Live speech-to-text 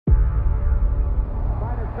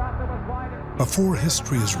Before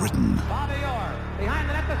history is written,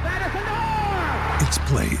 it's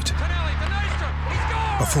played.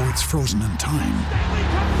 Before it's frozen in time,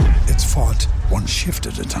 it's fought one shift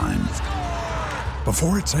at a time.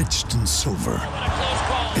 Before it's etched in silver,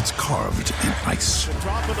 it's carved in ice.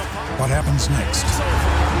 What happens next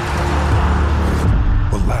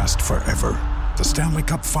will last forever. The Stanley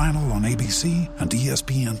Cup Final on ABC and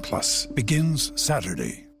ESPN Plus begins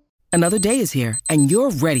Saturday. Another day is here, and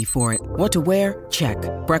you're ready for it. What to wear? Check.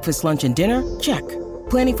 Breakfast, lunch, and dinner? Check.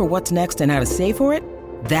 Planning for what's next and how to save for it?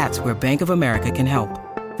 That's where Bank of America can help.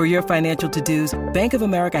 For your financial to-dos, Bank of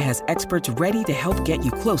America has experts ready to help get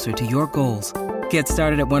you closer to your goals. Get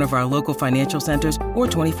started at one of our local financial centers or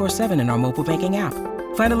 24/7 in our mobile banking app.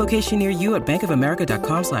 Find a location near you at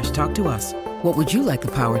bankofamerica.com/talktous. What would you like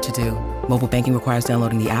the power to do? Mobile banking requires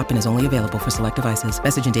downloading the app and is only available for select devices.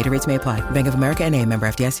 Message and data rates may apply. Bank of America N.A., member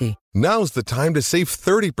FDIC. Now's the time to save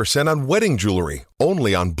 30% on wedding jewelry,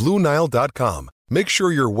 only on BlueNile.com. Make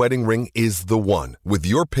sure your wedding ring is the one with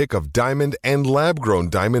your pick of diamond and lab-grown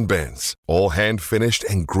diamond bands, all hand-finished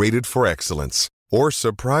and graded for excellence. Or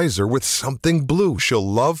surprise her with something blue she'll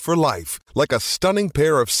love for life, like a stunning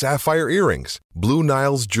pair of sapphire earrings. Blue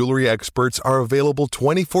Nile's jewelry experts are available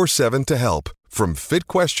 24/7 to help, from fit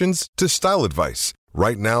questions to style advice.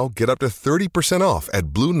 Right now, get up to 30% off at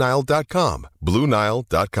BlueNile.com.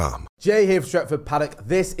 BlueNile.com. Jay here for Stretford Paddock.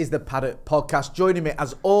 This is the Paddock Podcast. Joining me,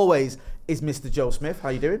 as always, is Mr. Joe Smith. How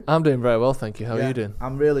you doing? I'm doing very well, thank you. How are you doing?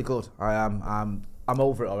 I'm really good. I am. I'm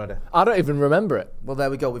over it already. I don't even remember it. Well, there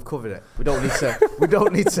we go. We've covered it. We don't need to. We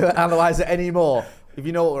don't need to analyse it anymore. If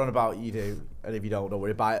you know what we're on about, you do, and if you don't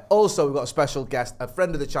worry about it. Also, we've got a special guest, a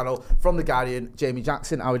friend of the channel from The Guardian, Jamie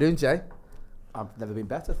Jackson. How are we doing, Jay? I've never been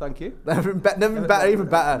better, thank you. Never been better. Never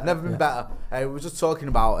been better. We were just talking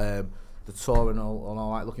about the tour and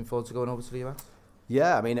all that. Looking forward to going over to the US.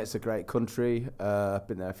 Yeah, I mean, it's a great country. I've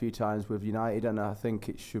been there a few times with United, and I think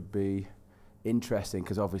it should be interesting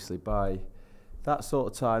because obviously by that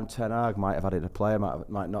sort of time, Ten Hag might have added a player,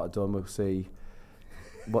 might not have done. We'll see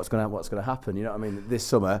what's going to happen. You know what I mean? This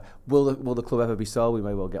summer, will the club ever be sold? We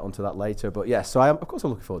may well get onto that later. But yeah, so of course I'm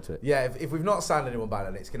looking forward to it. Yeah, if we've not signed anyone by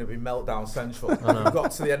then, it's going to be meltdown central. We've got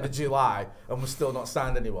to the end of July and we've still not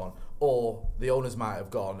signed anyone. Or the owners might have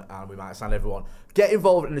gone and we might have signed everyone. Get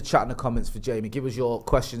involved in the chat and the comments for Jamie. Give us your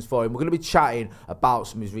questions for him. We're going to be chatting about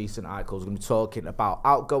some of his recent articles. We're going to be talking about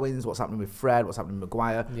outgoings, what's happening with Fred, what's happening with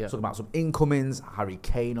Maguire. Yeah. Talking about some incomings, Harry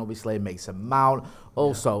Kane, obviously, Mason Mount.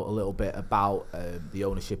 Also, a little bit about the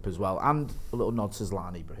ownership as well. And a little nod to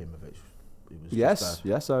Zlatan Ibrahimovic.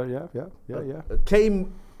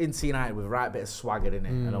 Came into United with a right bit of swagger in it.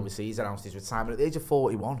 And obviously, he's announced his retirement at the age of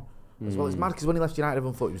 41. As well, it's mad because when he left United,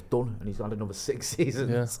 everyone thought he was done, and he's had another 6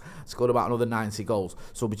 seasons, scored about another 90 goals.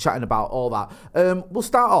 So we'll be chatting about all that. We'll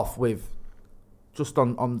start off with just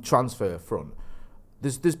on transfer front.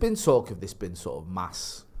 There's been talk of this being sort of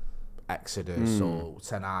mass exodus or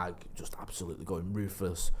Ten Hag just absolutely going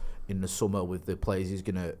ruthless in the summer with the players he's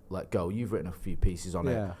going to let go. You've written a few pieces on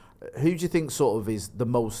it. Who do you think sort of is the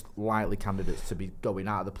most likely candidates to be going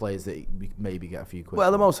out of the players that maybe get a few quid?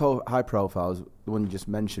 Well, the most high profile is the one you just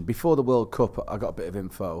mentioned. Before the World Cup, I got a bit of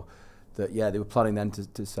info that, they were planning then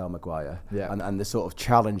to sell Maguire. Yeah. And the sort of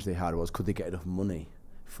challenge they had was, could they get enough money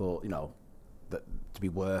for, to be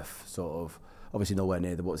worth sort of, obviously nowhere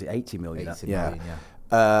near the, 80 million? 80 million,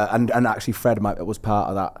 And actually Fred was part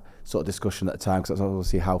of that sort of discussion at the time, because that's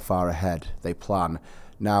obviously how far ahead they plan.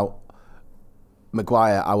 Now,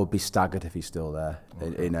 Maguire, I would be staggered if he's still there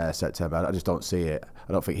in September. I just don't see it.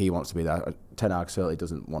 I don't think he wants to be there. Ten Hag certainly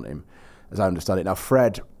doesn't want him, as I understand it. Now,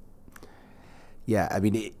 Fred, I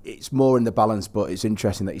mean, it's more in the balance, but it's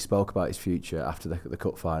interesting that he spoke about his future after the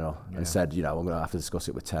cup final and said, I'm going to have to discuss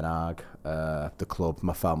it with Ten Hag, the club,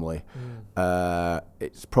 my family.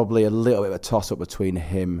 It's probably a little bit of a toss-up between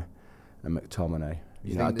him and McTominay.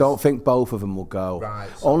 I don't think both of them will go. Right,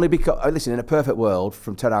 only because, listen, in a perfect world,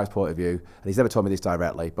 from Ten Hag's point of view, and he's never told me this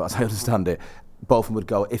directly, but as I understand it, both of them would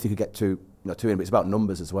go if they could get two in. But it's about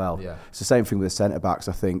numbers as well. Yeah. It's the same thing with the centre backs.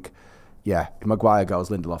 I think, if Maguire goes,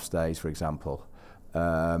 Lindelof stays, for example,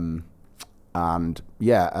 I don't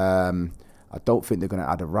think they're going to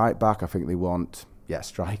add a right back. I think they want,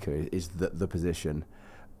 striker is the position.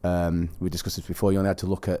 We discussed this before. You only had to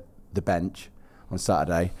look at the bench on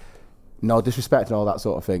Saturday. No disrespect and all that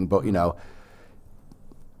sort of thing, but bringing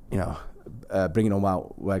on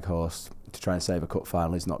Weghorst to try and save a cup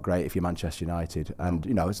final is not great if you're Manchester United. And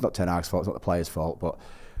it's not Ten Hag's fault, it's not the players' fault. But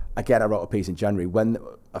again, I wrote a piece in January it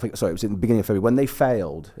was in the beginning of February when they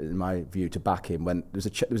failed, in my view, to back him. When there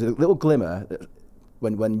was a little glimmer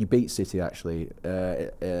when you beat City actually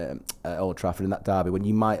at Old Trafford in that derby, when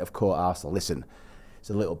you might have caught Arsenal. Listen, it's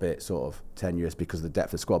a little bit sort of tenuous because of the depth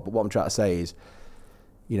of the squad. But what I'm trying to say is,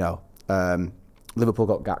 Liverpool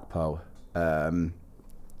got Gakpo.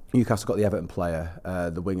 Newcastle got the Everton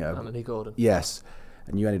player, the winger. Anthony Gordon. Yes.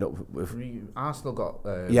 And you ended up with... Arsenal got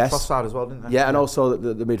yes. Trossard as well, didn't they? Yeah, and also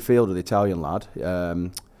the midfielder, the Italian lad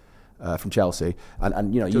from Chelsea.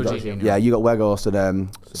 And you got Weghorst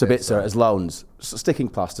and Sabitzer as loans, sticking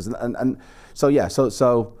plasters. And so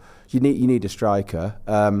you need a striker.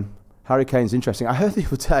 Harry Kane's interesting. I heard the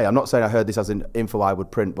other day, I'm not saying I heard this as an info I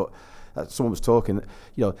would print, but someone was talking,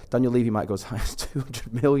 Daniel Levy might go as high as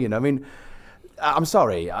 200 million. I mean, I'm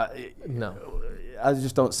sorry. No. I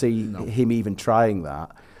just don't see him even trying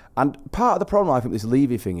that. And part of the problem, I think, with this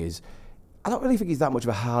Levy thing is, I don't really think he's that much of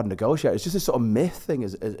a hard negotiator. It's just a sort of myth thing.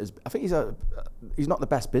 I think he's not the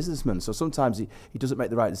best businessman, so sometimes he doesn't make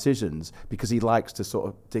the right decisions because he likes to sort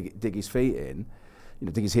of dig his feet in,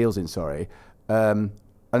 dig his heels in, sorry. And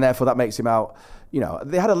therefore that makes him out,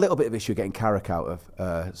 they had a little bit of issue getting Carrick out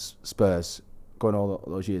of Spurs going all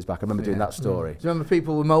those years back. I remember doing that story. Do you remember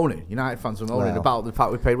people were moaning, United fans were moaning about the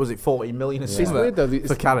fact we paid, was it 40 million a season? It's weird though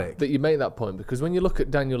for Carrick. That you make that point, because when you look at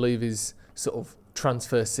Daniel Levy's sort of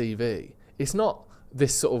transfer CV, it's not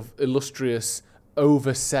this sort of illustrious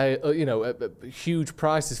huge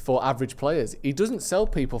prices for average players. He doesn't sell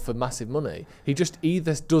people for massive money. He just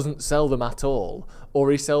either doesn't sell them at all, or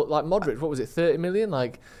he sells, like Modric, what was it, 30 million?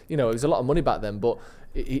 It was a lot of money back then, but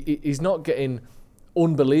he's not getting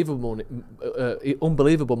unbelievable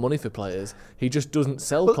money for players. He just doesn't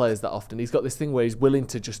sell players that often. He's got this thing where he's willing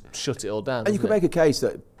to just shut it all down. And you could make a case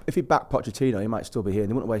that if he backed Pochettino, he might still be here. And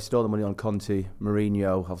he wouldn't have wasted all the money on Conte,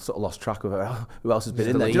 Mourinho. I've sort of lost track of who else has been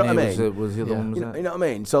in there. Do you know what I mean? Was the other one, you know what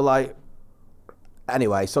I mean? So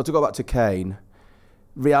anyway, so to go back to Kane,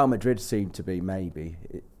 Real Madrid seem to be maybe,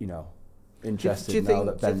 interested now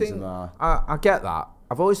that Benzema. I get that.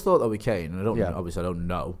 I've always thought that with Kane, and obviously I don't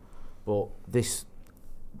know, but this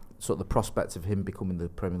sort of the prospect of him becoming the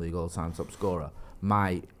Premier League all-time top scorer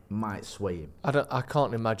might sway him. I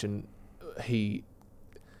can't imagine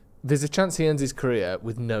there's a chance he ends his career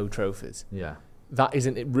with no trophies. Yeah. That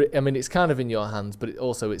isn't it. I mean, it's kind of in your hands, but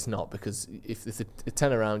it's not, because if the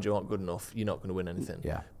 10 around you aren't good enough, you're not going to win anything.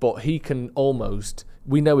 Yeah. But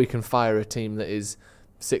we know he can fire a team that is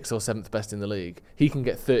 6th or 7th best in the league. He can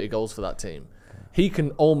get 30 goals for that team. He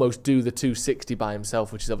can almost do the 260 by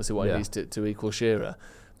himself, which is obviously what he needs to equal Shearer.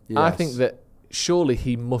 Yes. I think that surely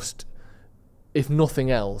he must, if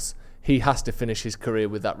nothing else, he has to finish his career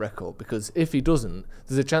with that record, because if he doesn't,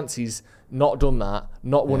 there's a chance he's not done that,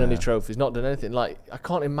 not won any trophies, not done anything. I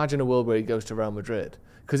can't imagine a world where he goes to Real Madrid,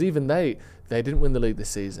 because even they didn't win the league this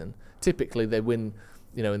season. Typically they win,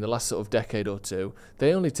 in the last sort of decade or two,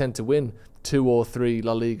 they only tend to win 2 or 3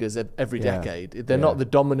 La Ligas every decade. They're not the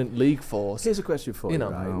dominant league force. Here's a question for you,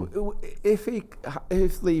 right?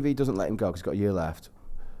 If Levy doesn't let him go because he's got a year left,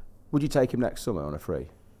 would you take him next summer on a free?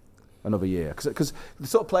 Another year, because the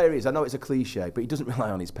sort of player he is, I know it's a cliche, but he doesn't rely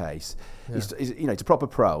on his pace. Yeah. He's a proper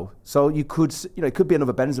pro. So you could, it could be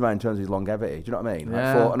another Benzema in terms of his longevity. Do you know what I mean?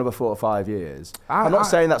 Yeah. For another 4 or 5 years. I'm not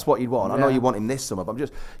saying that's what you'd want. I know you want him this summer, but I'm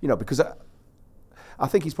just, because I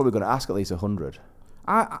think he's probably going to ask at least 100.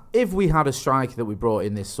 If we had a striker that we brought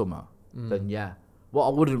in this summer, then yeah. What I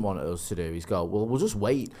wouldn't want us to do is go, well, we'll just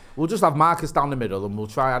wait. We'll just have Marcus down the middle, and we'll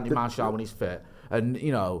try Anthony Martial when he's fit. And,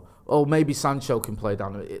 maybe Sancho can play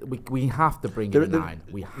down. We have to bring in a 9.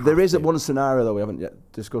 There is one scenario, though, we haven't yet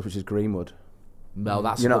discussed, which is Greenwood. No,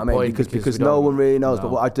 that's you know what I mean? Point because no one really knows. No.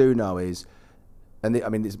 But what I do know is, when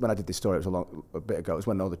I did this story, it was a bit ago, it was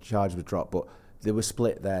when all the charges were dropped, but they were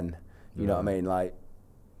split then. You know what I mean?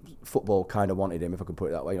 Football kind of wanted him, if I can put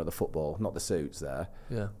it that way, the football, not the suits there.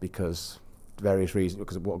 Yeah. Because various reasons,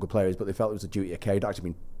 because of what a good player is, but they felt it was a duty of care. He'd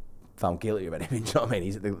actually been found guilty of anything, do you know what I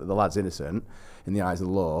mean? The lad's innocent in the eyes of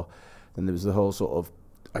the law. Then there was the whole sort of,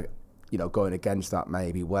 going against that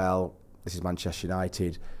maybe, well, this is Manchester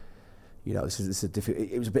United, this is a difficult,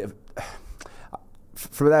 it was a bit of,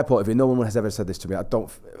 from their point of view, no one has ever said this to me, I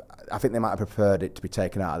think they might have preferred it to be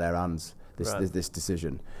taken out of their hands, this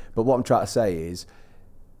decision. But what I'm trying to say is,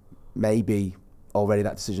 maybe already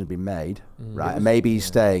that decision's been made, right? And maybe he's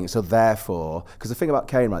staying. So therefore, because the thing about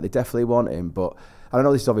Kane, right, they definitely want him, but I don't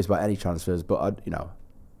know this is obvious about any transfers, but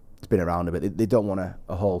it's been around a bit. They don't want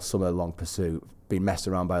a whole summer-long pursuit, being messed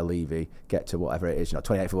around by Levy, get to whatever it is,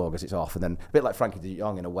 28th of August, it's off, and then a bit like Frankie de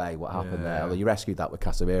Jong in a way, what happened there. Although you rescued that with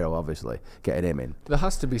Casemiro, obviously, getting him in. There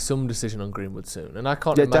has to be some decision on Greenwood soon, and I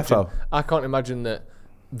can't imagine that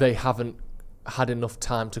they haven't had enough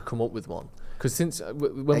time to come up with one. Because since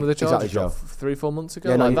when were the charges Joe. 3-4 months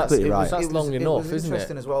ago? Yeah, no, like, you're completely right. That's long enough, it was isn't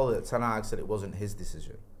interesting it? as well that Ten Hag said it wasn't his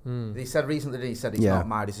decision. He said recently that it's not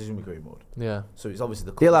my decision with Greenwood. Yeah. So it's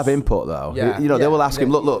obviously the. He'll have input though. Yeah. They will ask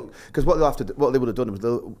him. Look, because what they would have done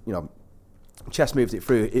was Chess moved it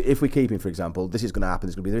through. If we keep him, for example, this is going to happen.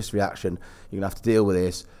 There's going to be this reaction. You're going to have to deal with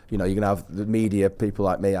this. You're going to have the media, people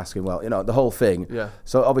like me asking, the whole thing. Yeah.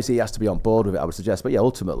 So obviously he has to be on board with it, I would suggest. But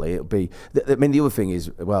ultimately it'll be. The other thing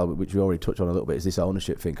is, which we already touched on a little bit, is this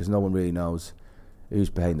ownership thing, because no one really knows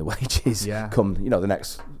who's paying the wages. Yeah. Come, the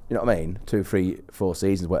next, 2, 3, 4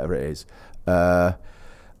 seasons, whatever it is,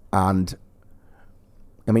 and.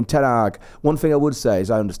 I mean, Ten Hag, one thing I would say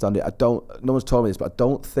is I understand it. No one's told me this, but I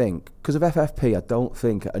don't think, because of FFP, I don't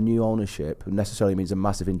think a new ownership necessarily means a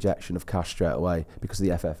massive injection of cash straight away because of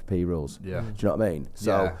the FFP rules. Yeah. Do you know what I mean?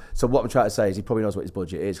 So what I'm trying to say is he probably knows what his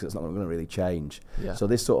budget is, because it's not going to really change. Yeah. So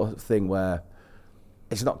this sort of thing where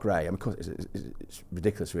it's not great. I mean, of course, it's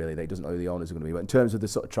ridiculous, really, that he doesn't know who the owners are going to be. But in terms of the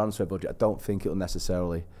sort of transfer budget, I don't think it'll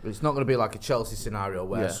necessarily. It's not going to be like a Chelsea scenario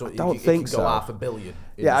where I don't think so. Go $500 million.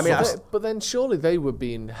 Yeah, I mean, but then surely they were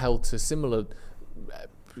being held to similar,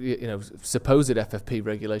 supposed FFP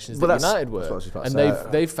regulations that United were,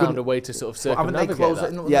 and they've found a way to sort of circumnavigate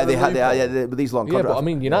that. Yeah, they had with these long contracts. Yeah, but I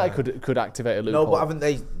mean, United could activate a loophole. No, but haven't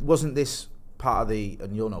they? Wasn't this part of the,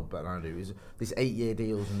 and you'll know better than I do, is these 8-year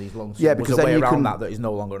deals and these long term? Yeah, because was a then way you around can, that is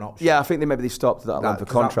no longer an option. Yeah, I think they stopped that length of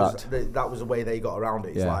contract. That was a way they got around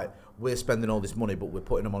it. It's like, we're spending all this money, but we're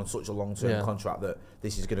putting them on such a long-term contract that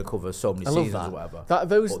this is going to cover so many seasons or whatever. But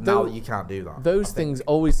now you can't do that. Those things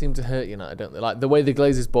always seem to hurt United, don't they? Like the way the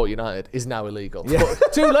Glazers bought United is now illegal. Yeah.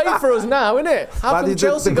 But too late for us now, isn't it? How come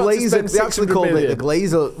Chelsea got to spend 600 million? It the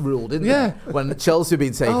Glazer rule, didn't they? When Chelsea had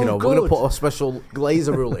been taken over, we're going to put a special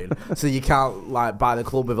Glazer rule in, so you can't buy the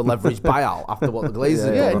club with a leveraged buyout after what the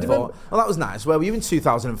Glazers did. Well, that was nice. Where were you in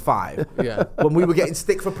 2005? Yeah, when we were getting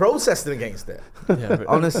stick for protesting against it. Yeah,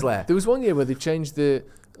 honestly, there was one year where they changed the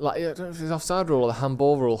I don't know if it was offside rule or the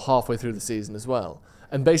handball rule halfway through the season as well.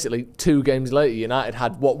 And basically, 2 games later, United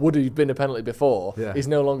had what would have been a penalty before is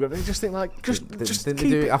no longer. They just think didn't they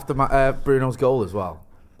do it after Bruno's goal as well?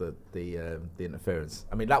 The interference.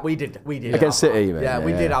 I mean, that we did against City. Yeah,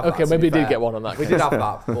 we did have. Okay, that, maybe did get one on that. We did have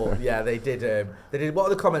that, but yeah, they did. They did. What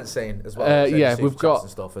are the comments saying as well? We've got and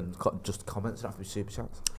stuff, and just comments after super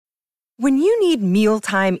chats. When you need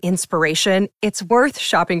mealtime inspiration, it's worth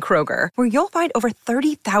shopping Kroger, where you'll find over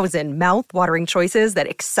 30,000 mouth-watering choices that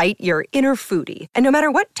excite your inner foodie. And no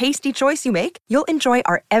matter what tasty choice you make, you'll enjoy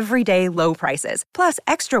our everyday low prices, plus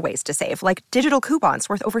extra ways to save, like digital coupons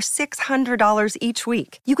worth over $600 each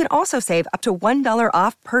week. You can also save up to $1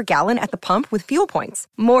 off per gallon at the pump with fuel points.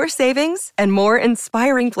 More savings and more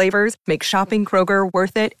inspiring flavors make shopping Kroger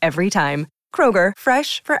worth it every time. Kroger,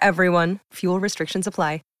 fresh for everyone. Fuel restrictions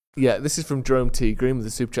apply. Yeah, this is from Jerome T. Green with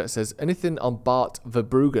the super chat. Says anything on Bart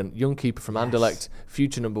Verbruggen, young keeper from Anderlecht,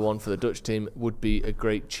 future number 1 for the Dutch team, would be a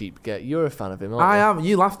great cheap get. You're a fan of him, aren't you? I am.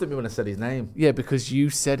 You laughed at me when I said his name. Yeah, because you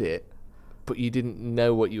said it, but you didn't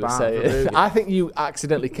know what you were saying. I think you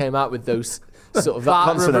accidentally came out with those sort of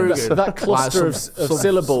that cluster of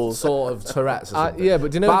syllables, sort of Tourette's. Or something. Yeah,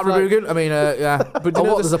 but do you know Bart Verbruggen? I mean, yeah. But do you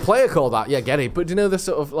know there's a player called that? Yeah, get him. But do you know the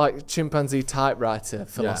sort of like chimpanzee typewriter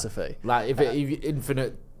philosophy? Yeah. Like if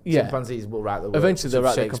infinite. Chimpanzees will write the works. Eventually they'll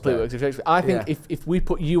write the complete works of Shakespeare. I think if we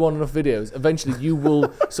put you on enough videos, eventually you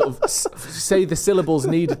will sort of say the syllables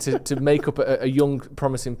needed to make up a young,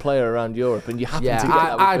 promising player around Europe, and you happen to get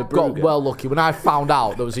that with I got well lucky when I found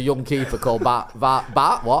out there was a young keeper called Bart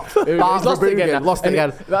Verbruggen. Lost it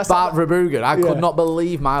again. Bart Verbruggen. I could not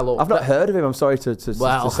believe my luck. I've not heard of him. I'm sorry to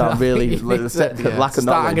sound really lack of knowledge.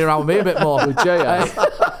 Start hanging around with me a bit more. With Jay.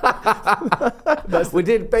 We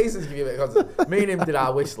did basically give you a bit of context. Me and him did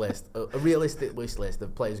our wish list, a realistic wish list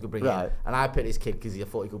of players we could bring in, and I picked this kid because he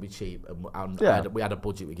thought he could be cheap, and we had a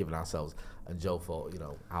budget we'd given ourselves. And Joe thought,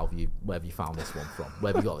 where have you found this one from?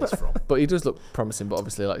 Where have you got this from? But he does look promising. But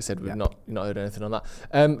obviously, like I said, we've not heard anything on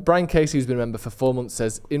that. Brian Casey, who's been a member for 4 months,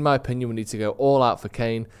 says, in my opinion, we need to go all out for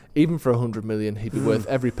Kane. Even for 100 million, he'd be worth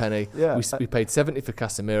every penny. Yeah. We paid 70 for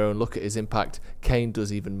Casemiro, and look at his impact. Kane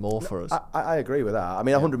does even more for us. I agree with that. I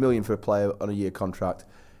mean, 100 million for a player on a year contract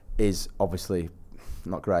is obviously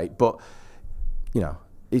not great, but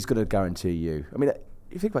he's going to guarantee you. I mean,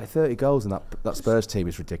 you think about 30 goals in that Spurs team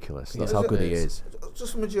is ridiculous. That's how good he is.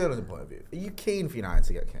 Just from a journalism point of view, are you keen for United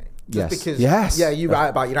to get Kane? Yes. Yeah, you write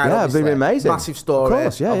about United. Yeah, it'd be amazing. Massive story. Of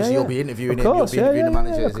course, obviously, you'll be interviewing him. You'll be interviewing the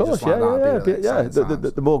managers. Of course,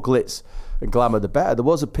 The more glitz and glamour, the better. There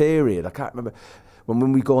was a period, I can't remember,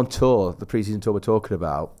 when we go on tour, the pre-season tour we're talking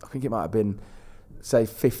about, I think it might have been say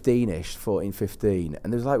 15-ish, 14, 15,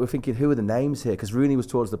 and there's like we're thinking, who are the names here? Because Rooney was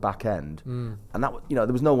towards the back end, and that there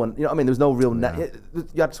was no one. You know what I mean? There was no real.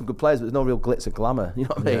 You had some good players, but there's no real glitz and glamour. You know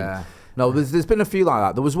what I mean? Yeah. No, there's been a few like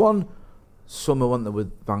that. There was one summer, wasn't there,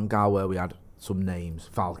 with Van Gaal where we had some names,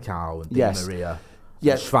 Falcao and Di Maria.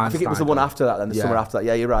 Yeah, I think it was the one after that. Then the summer after that.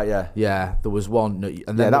 Yeah, you're right. Yeah. Yeah, there was one.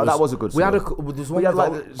 And then that was a good. We had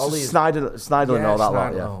Sneijder and all that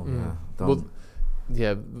lot. Yeah. Well,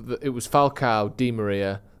 it was Falcao, Di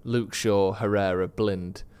Maria, Luke Shaw, Herrera,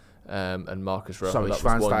 Blind, and Marcus Rojo. Sorry,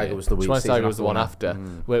 Schweinsteiger was the week. Schweinsteiger was the one after,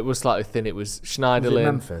 where it was slightly thin. It was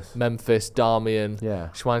Schneiderlin, Memphis, Darmian,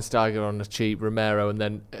 Schweinsteiger on the cheap, Romero, and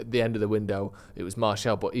then at the end of the window, it was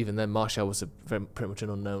Martial. But even then, Martial was pretty much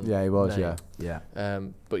an unknown. Yeah, he was. Name. Yeah.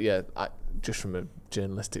 But yeah, just from a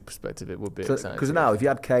journalistic perspective, it would be exciting. Because now, if you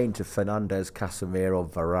had Kane to Fernandes, Casemiro,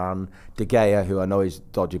 Varane, De Gea, who I know is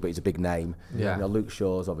dodgy, but he's a big name. Yeah. Luke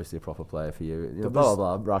Shaw's obviously a proper player for you. Blah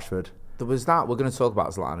blah blah. Rashford. There was that. We're going to talk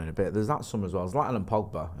about Zlatan in a bit. There's that summer as well. Zlatan and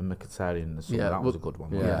Pogba and Mkhitaryan in the summer. That was a good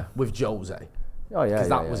one. Yeah. With Jose. Oh yeah. Because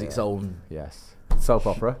that was its own. Yes. Soap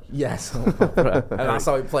opera. Yes. Soap opera. And that's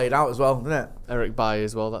how it played out as well, didn't it? Eric Bailly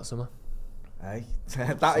as well that summer. Hey,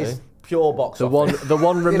 that is pure box office. The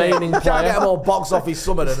one remaining player. Can't get more box office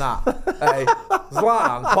summer than that. Hey,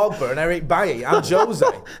 Zlatan, Pogba, and Eric Bailly and Jose.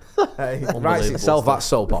 Hey, writes itself that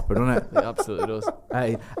soap opera, doesn't it? It absolutely does.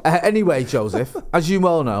 Hey, anyway, Joseph, as you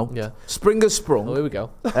well know, spring has sprung. Oh, here we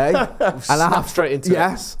go. Hey, and straight into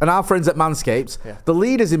it. And our friends at Manscaped, the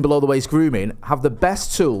leaders in below the waist grooming, have the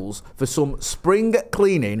best tools for some spring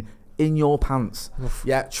cleaning in your pants.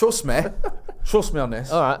 Yeah, trust me. Trust me on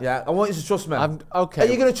this. All right. Yeah, I want you to trust me. Okay. Are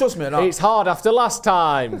you going to trust me or not? It's hard after last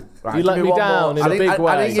time. Right, you let me down in a big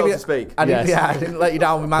way. I didn't let you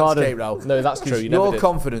down with Manscaped, though. No, that's true. Your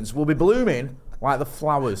confidence will be blooming like the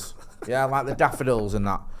flowers. Yeah, like the daffodils and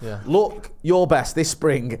that. Yeah. Look your best this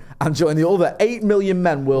spring and join the other 8 million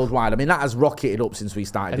men worldwide. I mean, that has rocketed up since we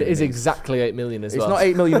started. And it is exactly 8 million as well. It's not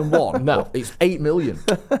 8 million and one. No. It's 8 million.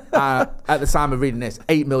 At the time of reading this,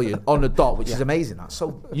 8 million on the dot, which is amazing. That's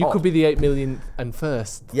so You could be the 8 million and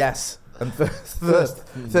first. Yes. And first.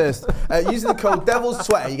 Using the code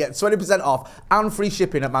DEVILS20, you get 20% off and free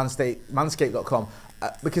shipping at manscaped.com.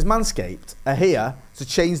 Because Manscaped are here to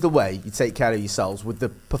change the way you take care of yourselves with the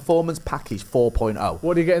Performance Package 4.0.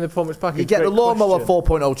 What do you get in the Performance Package? You get the Lawnmower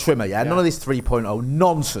 4.0 trimmer, none of this 3.0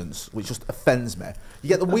 nonsense, which just offends me. You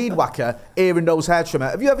get the Weed Whacker ear and nose hair trimmer.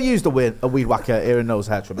 Have you ever used a Weed Whacker ear and nose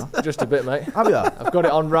hair trimmer? Just a bit, mate. Have you? I've got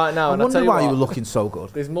it on right now. I wonder why you were looking so good.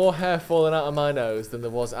 There's more hair falling out of my nose than there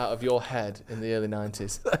was out of your head in the early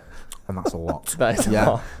 90s. And that's a lot. That is a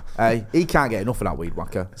lot. Hey, he can't get enough of that Weed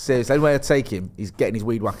Whacker. Seriously, anywhere I take him, he's getting his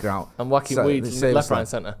Weed Whacker out. I'm whacking weeds left, right and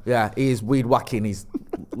centre. Yeah, he is weed whacking his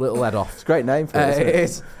little head off. It's a great name for it, it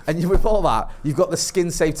is. And with all that, you've got the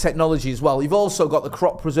skin safe technology as well. You've also got the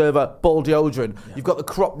crop preserver ball deodorant. You've got the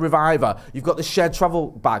crop reviver. You've got the shared travel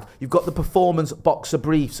bag. You've got the performance boxer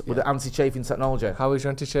briefs with the anti-chafing technology. How is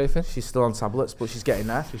your anti-chafing? She's still on tablets, but she's getting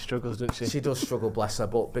there. She struggles, doesn't she? She does struggle, bless her,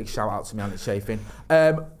 but big shout out to me anti-chafing.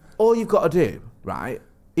 All you've got to do, right,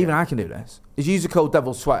 even I can do this, is use the code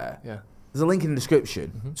DEVILSWEATER. Yeah. There's a link in the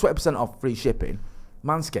description. 20% off free shipping.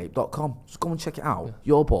 Manscaped.com. Just go and check it out.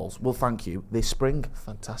 Your balls will thank you this spring.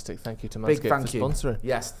 Fantastic. Thank you to Manscaped Big thank for you. sponsoring.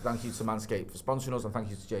 Yes, thank you to Manscaped for sponsoring us, and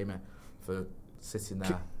thank you to Jamie for sitting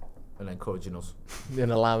there and encouraging us.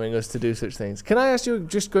 And allowing us to do such things. Can I ask you,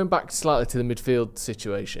 just going back slightly to the midfield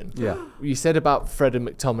situation? Yeah. You said about Fred and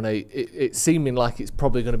McTominay, it seeming like it's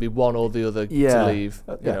probably going to be one or the other to leave.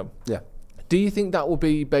 Yeah. Do you think that will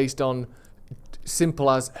be based on simple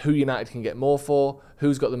as who United can get more for,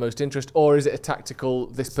 who's got the most interest, or is it a tactical,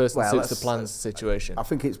 this person suits the plans situation? I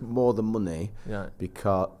think it's more the money, Yeah.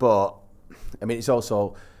 but I mean, it's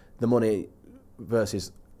also the money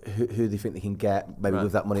versus who they think they can get, maybe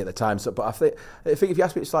with that money at the time. So, but I think if you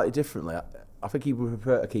ask me it slightly differently, I think he would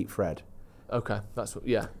prefer to keep Fred. Okay, that's what.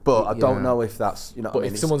 But I don't know if that's But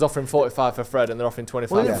if someone's offering 45 for Fred and they're offering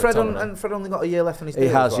 25, well, Fred only got a year left on his deal. He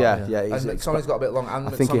has, well. yeah. And McTominay's got a bit long. And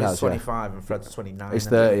I think he has, 25 and Fred's 29. He's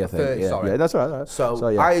 30, I think. 30, sorry. Yeah, that's right.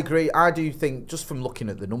 So I agree. I do think, just from looking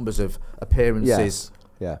at the numbers of appearances,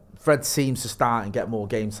 Fred seems to start and get more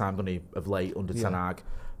game time than he of late under Ten Hag.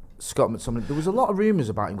 Scott McTominay, there was a lot of rumours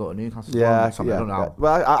about him going to Newcastle. I don't know.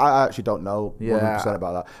 Well, I actually don't know 100%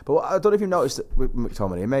 about that. But I don't know if you've noticed that with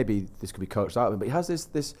McTominay, maybe this could be coached out of him, but he has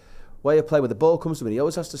this way of play where the ball comes to him, he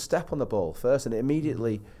always has to step on the ball first, and it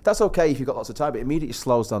immediately, that's okay if you've got lots of time, but it immediately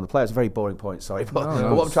slows down the play. It's a very boring point, sorry. But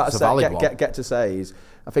what I'm trying to say, get to say is,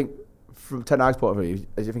 I think from Ten Hag's point of view,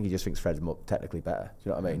 I think he just thinks Fred's more technically better. Do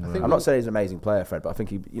you know what I mean? I'm not saying he's an amazing player, Fred, but I think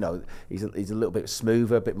he's a little bit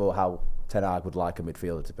smoother, a bit more how Ten Hag would like a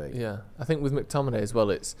midfielder to be. Yeah, I think with McTominay as well,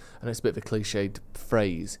 it's a bit of a cliched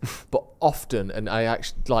phrase, but often, and I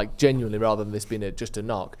actually genuinely, rather than this being just a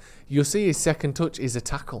knock, you'll see his second touch is a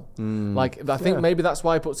tackle. I think maybe that's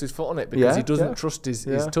why he puts his foot on it, because he doesn't trust his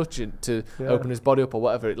touch to open his body up or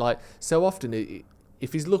whatever. So often,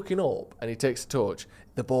 if he's looking up and he takes a touch,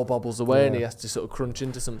 the ball bobbles away and he has to sort of crunch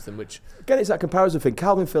into something. Which again, it's that comparison thing.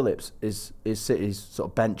 Calvin Phillips is City's sort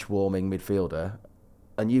of bench warming midfielder.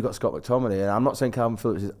 And you got Scott McTominay, and I'm not saying Calvin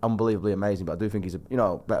Phillips is unbelievably amazing, but I do think he's a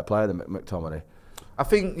better player than McTominay. I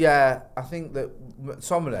think that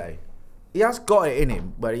McTominay, he has got it in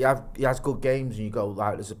him where he has good games, and you go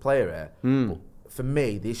there's a player here. But for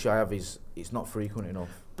me, the issue I have is it's not frequent enough.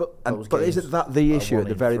 But isn't that the issue? At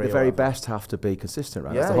the very best have to be consistent,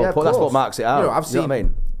 right? Yeah, that's the whole point. That's what marks it out. I've seen. What I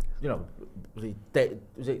mean? Was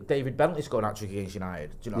it David Bentley scored an hat-trick against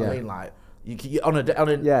United? Do you know what I mean? You on a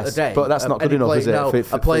day, but that's not good enough, is it?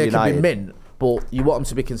 A player can be mint, but you want him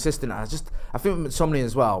to be consistent. I think with McTominay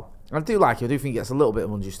as well. I do like him. I do think he gets a little bit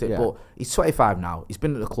of unjust stick, but he's 25 now. He's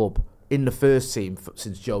been at the club in the first team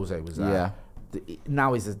since Jose was there. Yeah.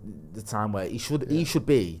 Now is the time where he should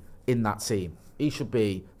be in that team. He should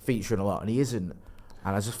be featuring a lot, and he isn't.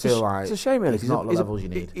 And I just feel like it's a shame, really. He's not the levels you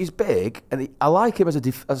need. He's big, and I like him as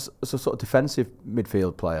a sort of defensive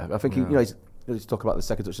midfield player. I think he's talking about the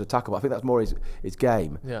second touch of the tackle, but I think that's more his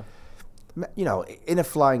game. Yeah. In a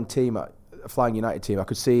flying United team, I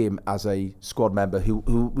could see him as a squad member who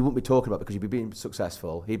we wouldn't be talking about because he'd be being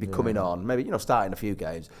successful. He'd be coming on, maybe starting a few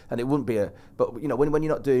games, and it wouldn't be But when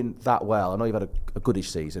you're not doing that well, I know you've had a goodish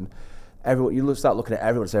season. You start looking at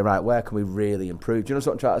everyone and say, right, where can we really improve? Do you know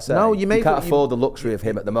what I'm trying to say? No, you can't afford the luxury of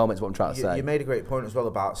him at the moment. Is what I'm trying to say. You made a great point as well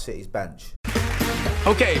about City's bench.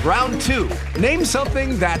 Okay, round 2. Name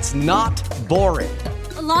something that's not boring.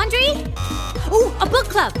 A laundry? Ooh, a book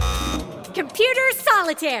club. Computer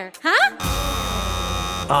solitaire,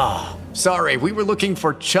 huh? Sorry, we were looking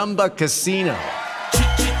for Chumba Casino.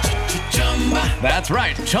 That's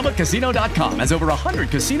right, ChumbaCasino.com has over 100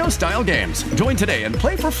 casino-style games. Join today and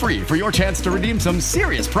play for free for your chance to redeem some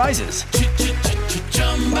serious prizes.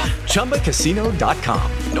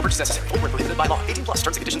 ChumbaCasino.com. No purchase necessary. Void where prohibited by law. 18+ terms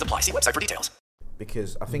and conditions apply. See website for details.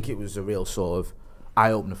 Because I think it was a real sort of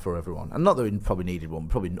eye-opener for everyone. And not that we probably needed one,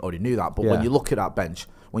 probably already knew that, but when you look at that bench,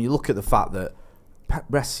 when you look at the fact that Pep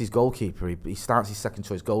rests his goalkeeper, he starts his second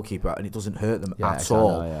choice goalkeeper, and it doesn't hurt them at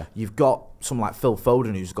all. You've got someone like Phil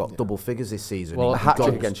Foden who's got double figures this season. Well, a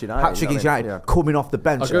hat-trick against United. Coming off the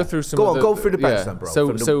bench. I'll go through some go through the bench then, bro.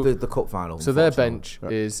 So the cup final. So their bench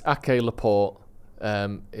is Ake, Laporte,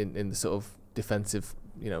 in the sort of defensive,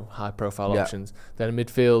 high-profile options. Then in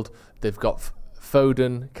midfield, they've got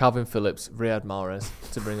Foden, Calvin Phillips, Riyad Mahrez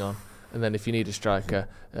to bring on. And then if you need a striker,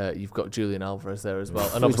 you've got Julian Alvarez there as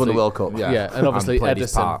well. And he's won the World Cup. Yeah, and obviously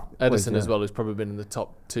Ederson as well, who's probably been in the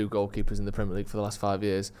top 2 goalkeepers in the Premier League for the last 5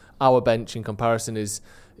 years. Our bench in comparison is,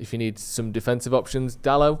 if you need some defensive options,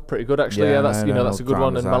 Dalot, pretty good actually. That's a good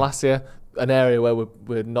one. And Malacia, an area where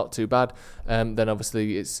we're not too bad. Then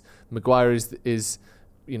obviously it's Maguire is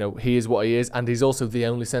he is what he is, and he's also the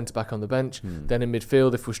only centre back on the bench. Then in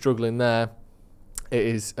midfield, if we're struggling there, it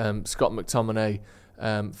is Scott McTominay,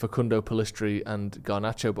 Facundo Pellistri and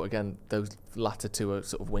Garnacho, but again, those latter two are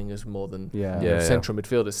sort of wingers more than central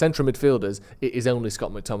midfielders. Central midfielders, it is only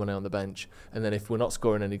Scott McTominay on the bench, and then if we're not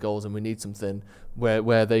scoring any goals and we need something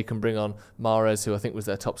where they can bring on Mahrez, who I think was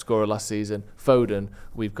their top scorer last season, Foden,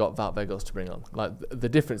 we've got Vegos to bring on. Like the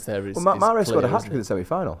difference there is. Well, Mahrez scored a hat-trick in the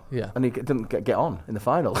semi-final, and he didn't get on in the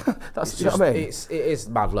final. That's you know what I mean. It is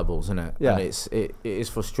mad levels, isn't it? Yeah. And it is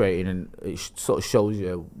frustrating, and it sort of shows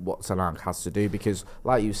you what Ten Hag has to do, because,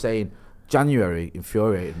 like you were saying, January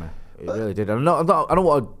infuriated me. It really did. I don't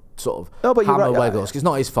want to sort of hammer Vegos, because it's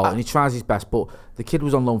not his fault, and he tries his best, but the kid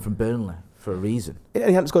was on loan from Burnley for a reason. He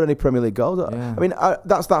hadn't scored any Premier League goals. Yeah. I mean,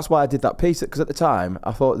 that's why I did that piece, because at the time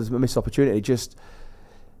I thought there's a missed opportunity. It just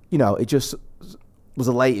was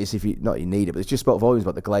the latest, if you need it, but it's just spoke volumes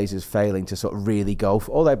about the Glazers failing to sort of really go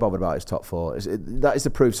for all they're bothered about is top 4. That is the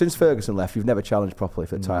proof. Since Ferguson left, you've never challenged properly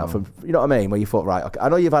for the title. From, you know what I mean? Where you thought, right, okay, I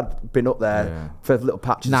know you've been up there for little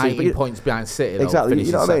patches. 19 points behind City. Exactly.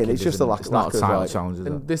 You know what I mean? It's just a lack of title challenge.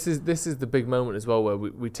 And this is the big moment as well, where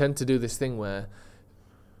we tend to do this thing where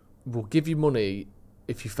we'll give you money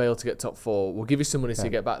if you fail to get top 4. We'll give you some money to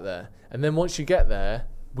get back there, and then once you get there,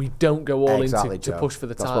 we don't go all in to push for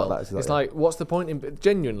the title. It's like, what's the point in,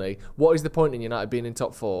 genuinely, what is the point in United being in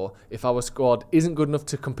top 4 if our squad isn't good enough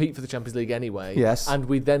to compete for the Champions League anyway, and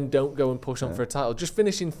we then don't go and push on for a title? Just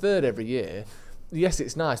finishing 3rd every year yes,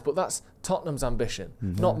 it's nice, but that's Tottenham's ambition,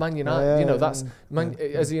 not Man United. That's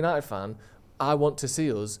as a United fan, I want to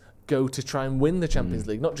see us go to try and win the Champions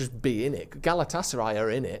League, not just be in it. Galatasaray are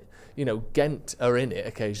in it. Ghent are in it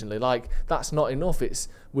occasionally. Like, that's not enough.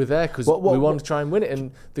 We're there because we want to try and win it,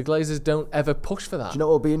 and the Glazers don't ever push for that. Do you know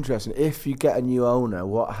what will be interesting? If you get a new owner,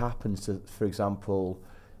 what happens to, for example,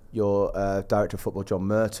 your director of football, John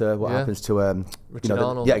Murter? What happens to Richard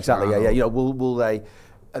Arnold? Yeah, exactly. Yeah. Will they?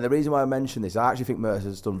 And the reason why I mention this, I actually think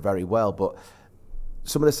Mercer's done very well, but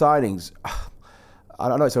some of the signings, I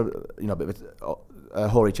don't know, it's a bit of a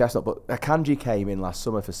hoary chestnut, but Akanji came in last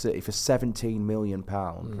summer for City for £17 million,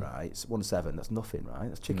 right? It's 1.7. That's nothing, right?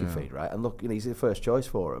 That's chicken feed, right? And look, he's the first choice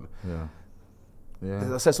for him. Yeah.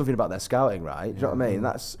 That says something about their scouting, right? Do you know what I mean?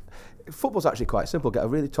 Football's actually quite simple. Get a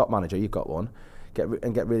really top manager. You've got one. Get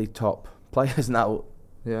really top players now.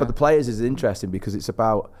 Yeah. But the players is interesting because it's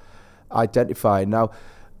about identifying. Now,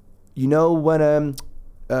 when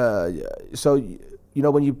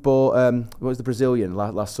when you bought what was the Brazilian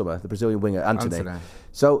last summer, the Brazilian winger Antony.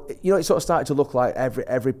 So it sort of started to look like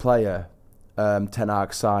every player Ten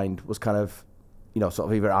Hag signed was kind of sort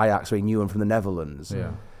of either Ajax or he knew him from the Netherlands.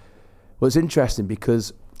 Yeah. Well, it's interesting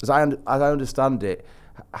because as I understand it,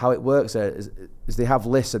 how it works there is they have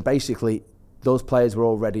lists, and basically those players were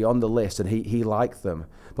already on the list and he liked them.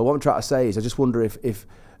 But what I'm trying to say is I just wonder if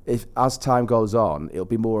as time goes on it'll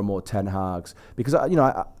be more and more Ten Hag's, because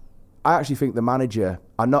I actually think the manager.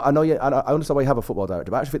 I understand why you have a football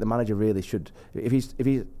director, but I actually think the manager really should. If he's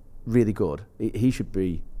really good, he should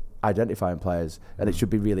be identifying players, and it should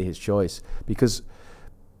be really his choice because,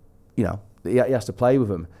 he has to play with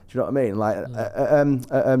them. Do you know what I mean? Like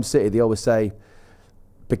at City, they always say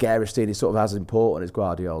Bergerstein is sort of as important as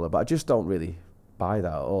Guardiola, but I just don't really buy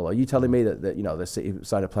that at all. Are you telling me that the City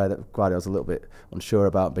signed a player that Guardiola's a little bit unsure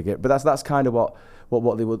about? But that's kind of what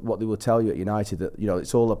they will tell you at United, that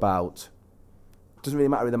it's all about. It doesn't really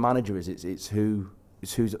matter who the manager is. It's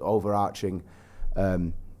who's overarching,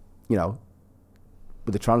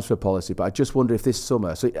 with the transfer policy. But I just wonder if this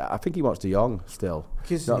summer. So I think he wants De Jong still.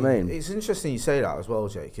 You know what I mean? It's interesting you say that as well,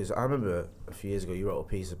 Jay, because I remember a few years ago you wrote a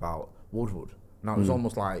piece about Woodward. Now it was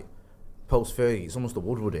almost like post Fergie. It's almost the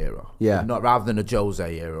Woodward era. Yeah. Not rather than a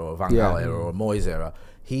Jose era or a Van Gaal era or a Moyes era.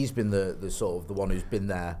 He's been the sort of the one who's been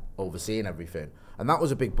there overseeing everything. And that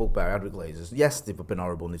was a big bugbear I had with Glazers. Yes, they've been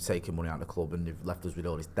horrible and they've taken money out of the club and they've left us with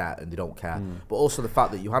all this debt and they don't care. But also the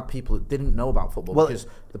fact that you had people that didn't know about football. Well, because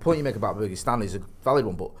the point you make about Bergie Stanley is a valid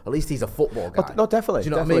one, but at least he's a football guy. No, definitely. Do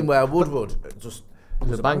you know what I mean? Where Woodward just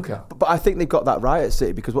was a banker. But I think they've got that right at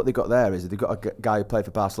City, because what they've got there is they've got a guy who played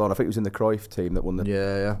for Barcelona. I think he was in the Cruyff team that won the...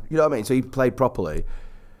 Yeah. You know what I mean? So he played properly.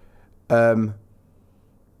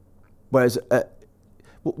 Whereas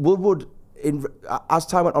Woodward, as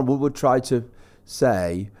time went on, Woodward tried to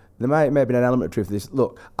say... There may have been an element of truth to this.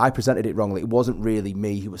 Look, I presented it wrongly. It wasn't really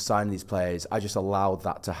me who was signing these players. I just allowed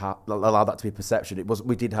that to be perception.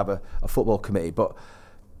 We did have a football committee, but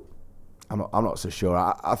I'm not so sure.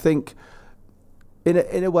 I think,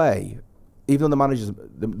 in a way, even though the manager's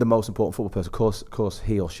the most important football person, of course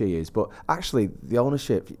he or she is. But actually, the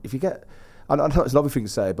ownership. If you get, I know it's an obvious thing to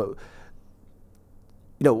say, but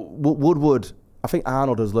Woodward. I think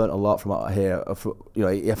Arnold has learnt a lot from what I hear. I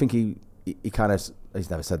think he kind of. He's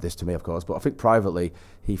never said this to me, of course, but I think privately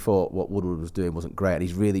he thought what Woodward was doing wasn't great, and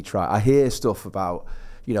he's really tried. I hear stuff about,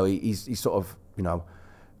 he's sort of,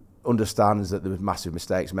 understands that there was massive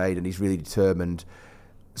mistakes made, and he's really determined.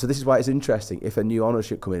 So this is why it's interesting if a new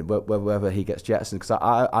ownership come in, whether he gets jettisoned, because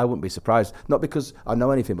I wouldn't be surprised, not because I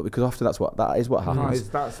know anything, but because often that is what happens.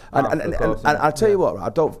 And I tell you what,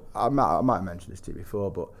 I might have mentioned this to you before,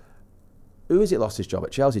 but. Who is it lost his job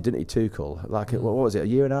at Chelsea, didn't he, Tuchel? What was it, a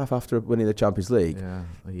year and a half after winning the Champions League? Yeah,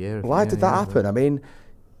 a year. Why did that happen? I mean,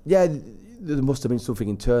 there must have been something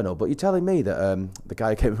internal, but you're telling me that the guy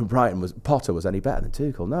who came from Brighton Potter was any better than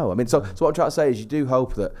Tuchel? No. I mean, so what I'm trying to say is you do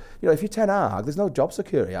hope that, if you're Ten Hag, there's no job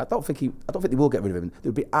security. I don't think they will get rid of him.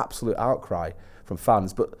 There would be absolute outcry from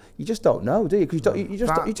fans, but you just don't know, do you? Because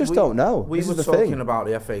you just don't know. We were talking about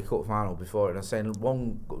the FA Cup final before, and I was saying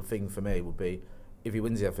one good thing for me would be if he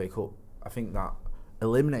wins the FA Cup, I think that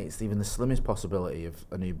eliminates even the slimmest possibility of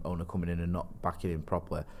a new owner coming in and not backing him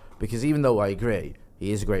properly. Because even though I agree,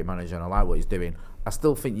 he is a great manager and I like what he's doing, I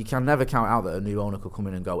still think you can never count out that a new owner could come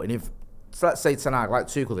in and go. And if, let's say Ten Hag, like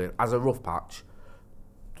Tuchel did, as a rough patch,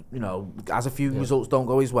 as a few results don't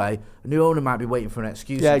go his way, a new owner might be waiting for an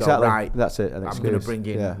excuse. Yeah, exactly. Go, right, that's it. I'm going to bring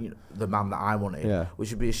in the man that I wanted,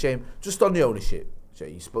 which would be a shame. Just on the ownership,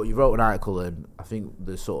 Jay, you wrote an article, and I think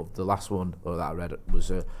the last one that I read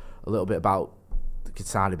was a little bit about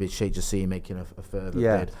Qatari bid, Sheikh Jassim making a further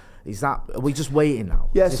bid. Are we just waiting now?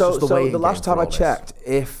 Yeah, so the last time I checked,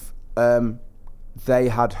 if they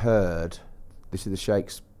had heard, this is the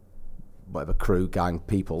Sheikh's whatever crew, gang,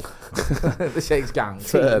 people. The Sheikh's gang.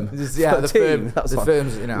 Firm. The team. The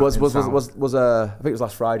firms, you know. Was I think it was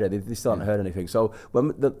last Friday. They still hadn't heard anything. So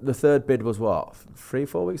when the third bid was what,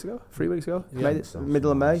 3-4 weeks ago? 3 weeks ago?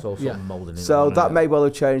 Middle of May? So that may well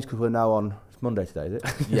have changed because we're now on Monday today, is it?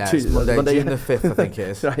 Yeah, it's Monday, June the 5th, I think it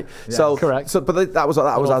is. Right. Yeah. So correct. So, but that was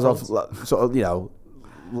as of sort of, you know,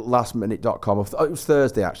 lastminute.com. It was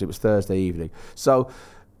Thursday actually. It was Thursday evening. So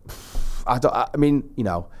I mean, you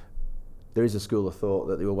know, there is a school of thought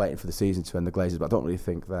that they were waiting for the season to end, the Glazers, but I don't really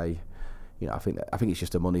think they, you know, I think it's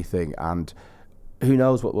just a money thing, and who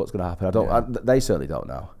knows what's going to happen. They certainly don't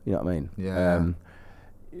know. You know what I mean? Yeah.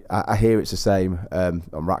 I hear it's the same on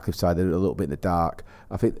Ratcliffe's side. They're a little bit in the dark.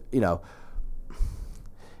 I think, you know,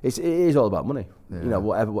 it is all about money. Yeah. You know,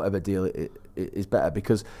 whatever deal it is better,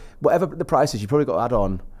 because whatever the price is, you've probably got to add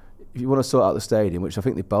on if you want to sort out the stadium, which I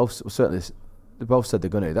think they both said they're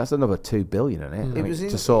going to. That's another $2 billion in it,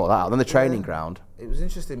 to sort that out. Then the training ground. It was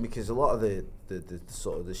interesting because a lot of the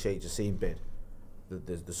sort of the Sheikh Jassim bid,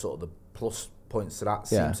 the sort of the plus points to that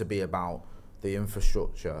seem to be about the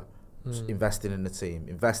infrastructure, investing in the team,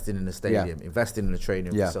 investing in the stadium, investing in the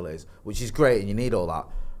training facilities, which is great, and you need all that.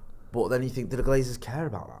 But then you think, do the Glazers care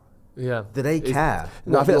about that? Yeah. Do they care?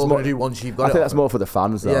 No, I think that's more. Do once you've got I think that's more for the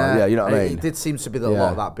fans, though. Yeah, you know what I mean. It did seem to be that a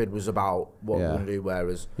lot of that bid was about what we're going to do.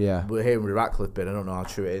 Whereas we're hearing with Ratcliffe bid, I don't know how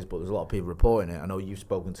true it is, but there's a lot of people reporting it. I know you've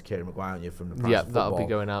spoken to Kieran Maguire, aren't you, from the Price of Football. That'll be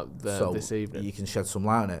going out there this evening. You can shed some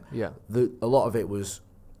light on it. Yeah. A lot of it was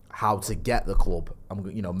how to get the club.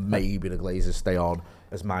 You know, maybe the Glazers stay on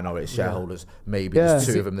as minority shareholders. Maybe there's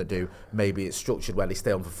two of them that do. Maybe it's structured where they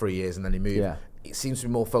stay on for 3 years and then they move. Yeah. It seems to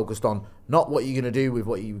be more focused on not what you're going to do with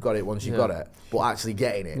what you've got it once you've got it, but actually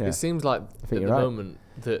getting it. Yeah. It seems like at the moment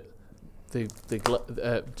that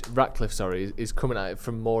Ratcliffe, is coming at it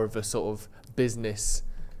from more of a sort of business,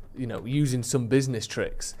 you know, using some business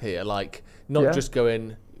tricks here, like not just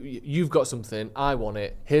going, you've got something, I want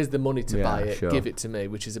it, here's the money to buy it, give it to me,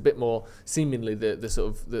 which is a bit more seemingly the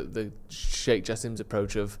sort of the Sheikh Jassim's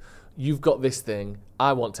approach of, you've got this thing,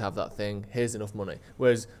 I want to have that thing, here's enough money.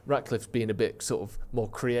 Whereas Ratcliffe's being a bit sort of more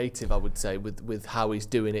creative, I would say, with how he's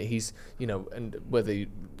doing it. He's, you know, and whether you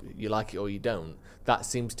like it or you don't, that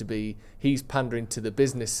seems to be, he's pandering to the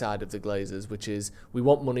business side of the Glazers, which is, we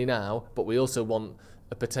want money now, but we also want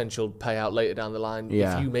a potential payout later down the line.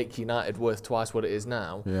 Yeah. If you make United worth twice what it is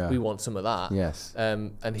now, we want some of that. Yes.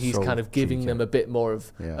 And he's kind of giving them a bit more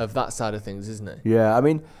of that side of things, isn't he? Yeah, I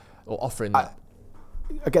mean... Or offering that.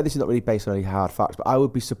 Again, this is not really based on any hard facts, but I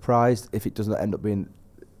would be surprised if it doesn't end up being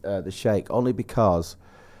the Sheikh, only because,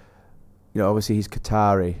 you know, obviously he's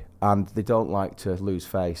Qatari and they don't like to lose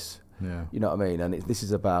face. Yeah. You know what I mean? And this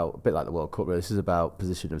is about, a bit like the World Cup, really. This is about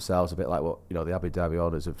positioning themselves, a bit like what, you know, the Abu Dhabi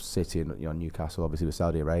owners of City and, you know, Newcastle, obviously with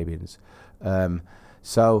Saudi Arabians.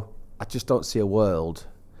 So I just don't see a world.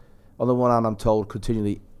 On the one hand, I'm told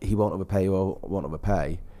continually he won't overpay or won't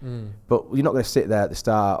overpay. But you're not going to sit there at the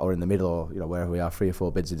start or in the middle or, you know, wherever we are, 3 or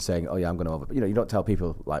 4 bids and saying, oh yeah, I'm going to overpay. You know, you don't tell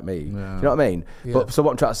people like me. Yeah. You know what I mean? Yeah. But so what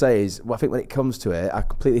I'm trying to say is, well, I think when it comes to it, I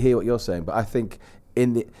completely hear what you're saying, but I think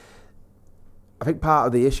part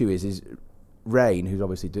of the issue is Rain, who's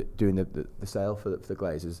obviously doing the sale for the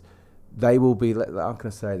Glazers, they will be, how can I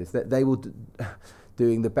say this, they will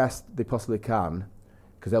doing the best they possibly can,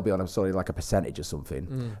 because they'll be on like a percentage or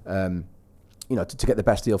something, you know, to get the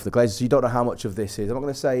best deal for the Glazers. So you don't know how much of this is, I'm not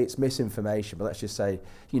going to say it's misinformation, but let's just say,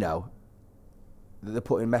 you know, they're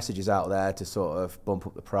putting messages out there to sort of bump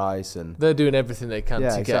up the price, and they're doing everything they can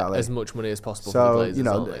to get as much money as possible for the Glazers, you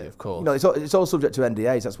know, aren't they? Of course. You know, it's all subject to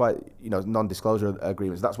NDAs. That's why, you know, non-disclosure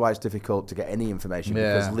agreements. That's why it's difficult to get any information,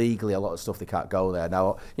 because legally a lot of stuff they can't go there.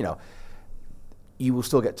 Now, you know, you will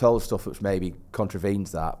still get told stuff which maybe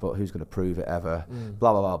contravenes that, but who's going to prove it ever?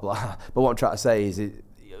 Blah blah blah blah. But what I'm trying to say is,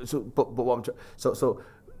 so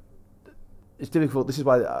it's difficult. This is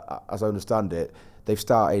why, as I understand it, they've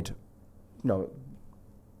started, you know,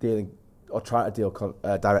 dealing or trying to deal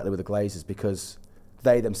directly with the Glazers, because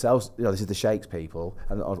they themselves, you know, this is the Sheikh's people,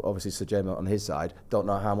 and obviously Sir Jim on his side don't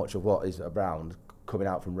know how much of what is around coming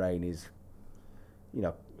out from Rain is, you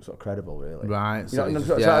know, sort of credible, really. Right. You know,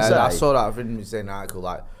 I saw that. I've been saying an article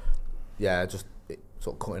like, just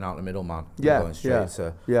sort of cutting out the middleman. Yeah, going straight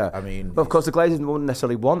to, I mean, but of course the Glazers wouldn't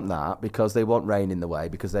necessarily want that because they want rain in the way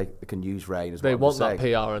because they can use rain as well. They want that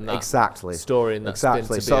PR and that story and that spin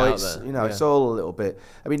to be so out it's there. It's all a little bit.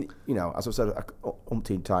 I mean, as I've said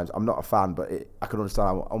umpteen times, I'm not a fan, but I can understand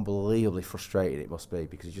how unbelievably frustrating it must be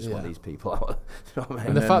because you just want these people out. You know what I mean?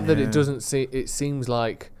 And the fact that it seems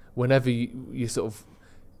like whenever you sort of.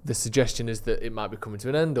 The suggestion is that it might be coming to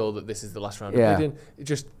an end, or that this is the last round of bidding. It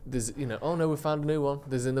just there's oh no, we found a new one.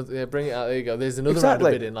 There's another. Yeah, bring it out. There you go. There's another round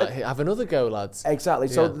of bidding. Like have another go, lads. Exactly.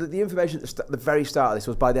 So the information at the very start of this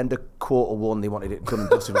was by the end of Q1 they wanted it done and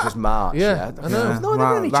dusted, which was March. Yeah, I know. There's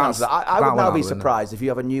no any chance of that. I would now be surprised if you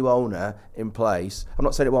have a new owner in place. I'm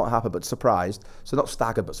not saying it won't happen, but surprised. So not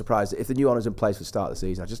staggered, but surprised if the new owner's in place for the start of the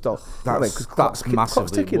season. I just don't. That's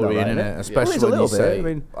massively worrying, isn't it? Especially when you say.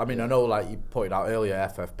 I mean, I know, like you pointed out earlier,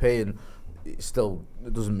 FFP and. It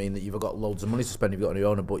doesn't mean that you've got loads of money to spend if you've got a new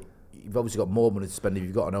owner, but you've obviously got more money to spend if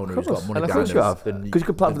you've got an owner who's got money behind him. Because you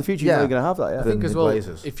can plan for the future, you're going to have that. Yeah. I think as well,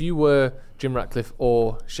 if you were Jim Ratcliffe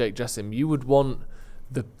or Sheikh Jassim, you would want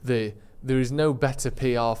there is no better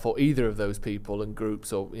PR for either of those people and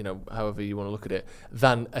groups, or however you want to look at it,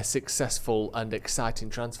 than a successful and exciting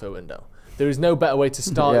transfer window. There is no better way to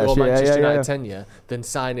start your Manchester United tenure than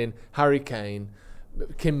signing Harry Kane,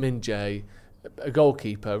 Kim Min-jae, a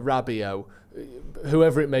goalkeeper, Rabiot,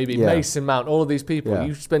 whoever it may be, Mason Mount, all of these people.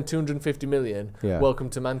 You spend 250 million.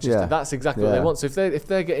 Welcome to Manchester. That's exactly what they want. So if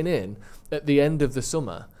they're getting in at the end of the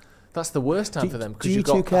summer, that's the worst time for them because you've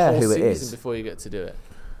got the whole season before you get to do it.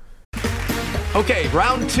 Okay,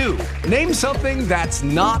 round 2. Name something that's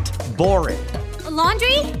not boring. A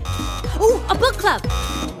laundry? Ooh, a book club.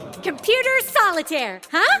 Computer solitaire,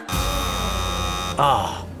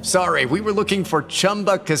 huh? Sorry, we were looking for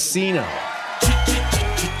Chumba Casino.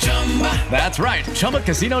 That's right.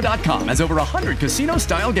 ChumbaCasino.com has over 100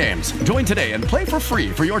 casino-style games. Join today and play for free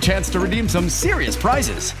for your chance to redeem some serious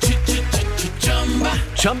prizes.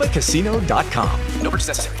 ChumbaCasino.com. No purchase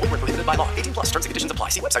necessary. Void where prohibited by law. 18+. Terms and conditions apply.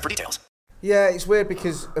 See website for details. Yeah, it's weird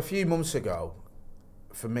because a few months ago,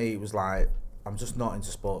 for me, it was like, I'm just not into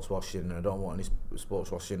sports washing and I don't want any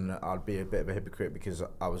sports washing. I'd be a bit of a hypocrite because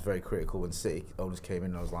I was very critical when City owners came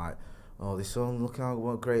in and I was like, look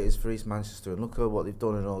how great it is for East Manchester and look at what they've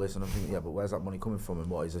done and all this. And I'm thinking, but where's that money coming from and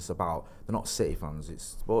what is this about? They're not City fans, it's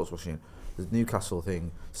sports washing. The Newcastle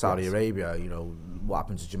thing, Saudi Arabia, what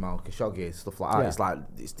happened to Jamal Khashoggi, stuff like that. It's like,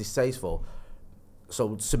 it's distasteful.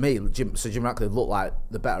 So to me, Jim Ratcliffe looked like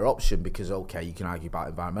the better option because, you can argue about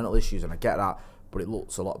environmental issues and I get that, but it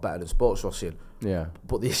looks a lot better than sports washing. Yeah.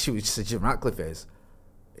 But the issue with Sir Jim Ratcliffe is,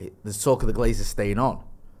 there's talk of the Glazers staying on.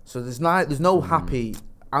 So there's no happy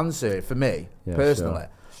answer for me personally,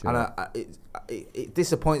 sure. And it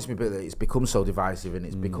disappoints me, but it's become so divisive and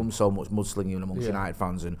it's become so much mudslinging amongst United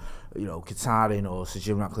fans and Qatarin or Sir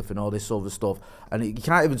Jim Ratcliffe and all this sort of stuff. And you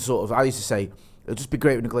can't even sort of. I used to say it'll just be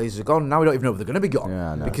great when the Glazers are gone. Now we don't even know if they're going to be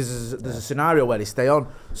gone because there's a scenario where they stay on.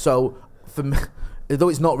 So for me, though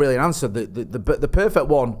it's not really an answer, the perfect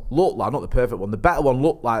one looked like not the perfect one. The better one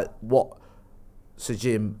looked like what Sir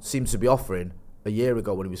Jim seemed to be offering a year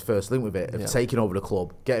ago when he was first linked with it, of taking over the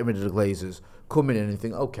club, getting rid of the Glazers, coming in and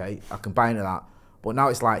think, okay, I can buy into that. But now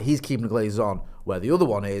it's like he's keeping the Glazers on, where the other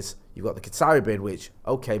one is, you've got the Qatari bid, which,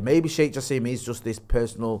 maybe Sheikh Jassim is just this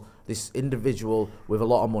individual with a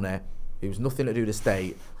lot of money who's nothing to do with the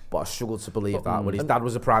state, but I struggle to believe that when his dad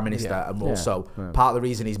was a prime minister, and also part of the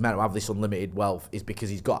reason he's meant to have this unlimited wealth is because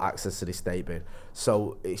he's got access to this state bid.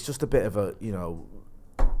 So it's just a bit of a,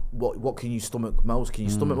 what can you stomach most? Can you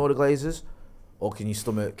stomach more the Glazers? Or can you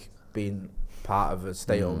stomach being part of a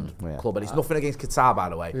state-owned club? And it's nothing against Qatar, by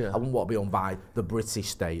the way. I wouldn't want to be owned by the British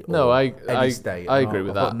state or any state. I agree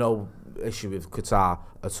with that. I've got no issue with Qatar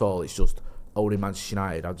at all. It's just owning Manchester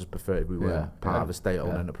United. I'd just prefer if we were part of a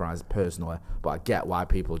state-owned enterprise personally. But I get why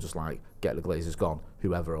people are just like, get the Glazers gone,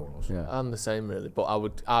 whoever owns. Yeah. I'm the same, really. But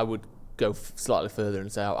I would go slightly further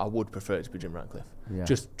and say I would prefer it to be Jim Ratcliffe. Yeah.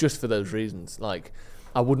 Just for those reasons. Like,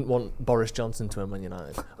 I wouldn't want Boris Johnson to own Man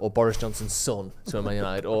United, or Boris Johnson's son to own Man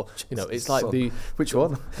United, or it's like which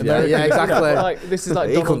one? Yeah, exactly. Like this is like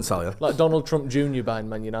he couldn't tell you. Like Donald Trump Jr. buying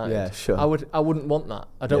Man United. Yeah, sure. I wouldn't want that.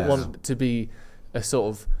 I don't want to be a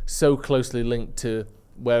sort of so closely linked to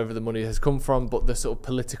wherever the money has come from, but the sort of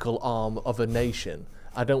political arm of a nation.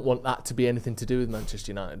 I don't want that to be anything to do with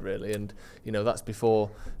Manchester United, really. And, that's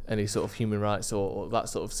before any sort of human rights or that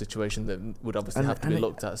sort of situation that would obviously have to be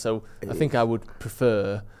looked at. So I think I would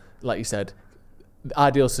prefer, like you said, the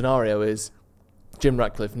ideal scenario is Jim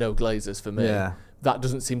Ratcliffe, no Glazers for me. Yeah. that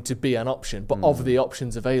doesn't seem to be an option. But of the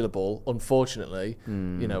options available, unfortunately,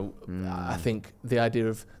 I think the idea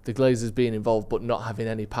of the Glazers being involved but not having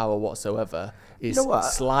any power whatsoever is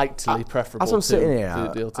slightly preferable as I'm sitting to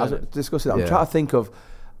here, the alternative. I was discussing that. I'm trying to think of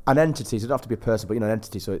an entity. So it doesn't have to be a person, but an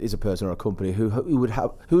entity. So it is a person or a company who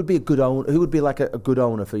would be a good owner, who would be like a good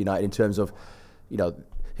owner for United in terms of,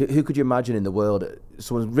 who could you imagine in the world,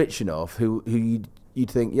 someone rich enough who you'd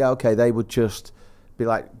think, they would just be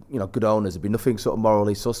like, good owners. There'd be nothing sort of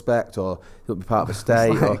morally suspect, or he'll be part of a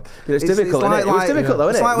state. It's difficult, isn't it? It's difficult, though,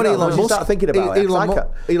 isn't it? It's like when Elon Musk start thinking about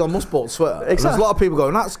Elon Musk bought Twitter. Exactly. There's a lot of people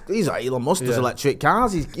going, he's like Elon Musk does electric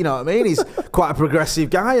cars. He's, you know what I mean? He's quite a progressive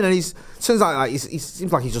guy, and he seems like he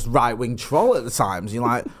seems like he's just right-wing troll at the times. You're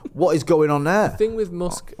like, what is going on there? The thing with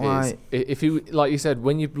Musk is, if you, like you said,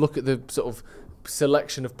 when you look at the sort of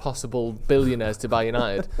selection of possible billionaires to buy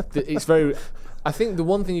United, it's very. I think the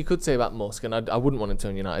one thing you could say about Musk, and I wouldn't want him to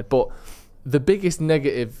own United, but the biggest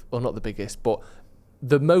negative, or not the biggest, but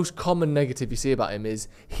the most common negative you see about him is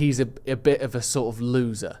he's a bit of a sort of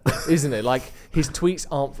loser, isn't it? Like his jokes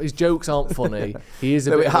aren't funny. He is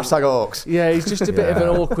a bit hashtag orcs. Yeah, he's just a bit of an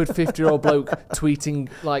awkward 50-year-old bloke tweeting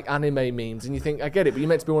like anime memes, and you think, I get it, but you're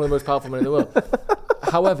meant to be one of the most powerful men in the world.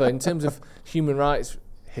 However, in terms of human rights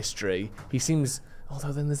history, he seems.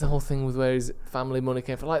 Although then there's the whole thing with where his family money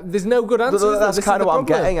came from. Like, there's no good answer. That's kind of what I'm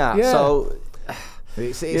getting at. Yeah. So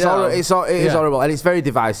it's horrible, and it's very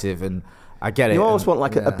divisive. And I get it. You almost want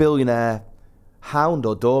like a billionaire hound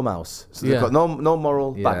or dormouse. So they've got no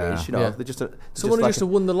moral baggage. They're just someone who just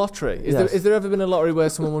won the lottery. Is there ever been a lottery where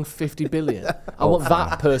someone won 50 billion? I want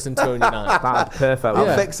that person to own United. That'd perfect.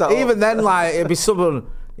 I'll fix that. Even then, like it'd be someone.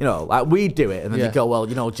 Like we do it, and then you go,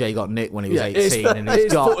 well, Jay got nicked when he was 18, and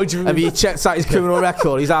he's got. Have you checked out his criminal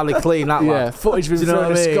record? He's hardly clean, that lad. Footage of him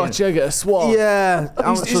throwing a Scotch egg at a swat. Yeah,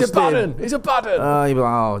 he's a bad un. He's a bad un. You'd be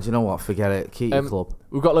like, do you know what? Forget it. Keep your club.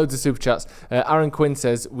 We've got loads of super chats. Aaron Quinn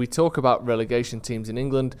says, we talk about relegation teams in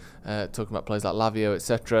England, talking about players like Lavio,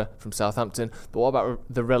 etc. from Southampton, but what about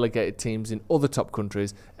the relegated teams in other top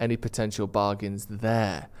countries? Any potential bargains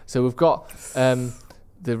there? So we've got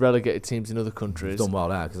the relegated teams in other countries. You've done well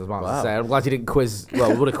there, because I was about to say, I'm glad you didn't quiz.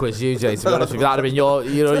 Well, we would have quizzed you, Jay, to be honest with you. That'd have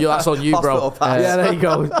been that's on you, bro. Yeah, there you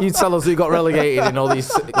go. You tell us who got relegated in all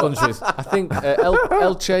these countries. I think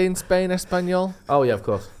Elche in Spain, Espanyol. Oh yeah, of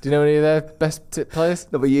course. Do you know any of their best players?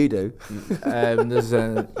 No, but you do. There's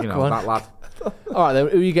that lad. All right, then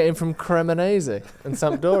who are you getting from Cremonese and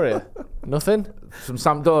Sampdoria? Nothing. From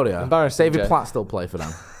Sampdoria. Embarrassing. David Platt still play for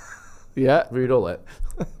them. Yeah. Ruud Gullit.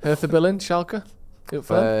 Hertha Berlin, Schalke.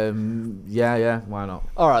 Yeah, why not?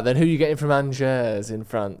 All right, then who are you getting from Angers in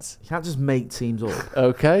France? You can't just make teams up.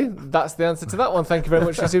 Okay, that's the answer to that one. Thank you very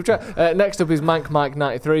much for the super chat. Next up is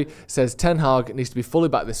Mike93, says Ten Hag needs to be fully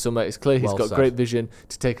back this summer. It's clear he's got great vision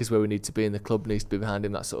to take us where we need to be, and the club needs to be behind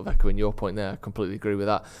him. That's sort of echoing your point there. I completely agree with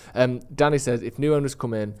that. Danny says, if new owners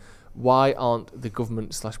come in, why aren't the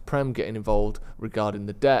government/Prem getting involved regarding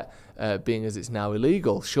the debt, being as it's now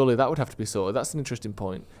illegal? Surely that would have to be sorted. That's an interesting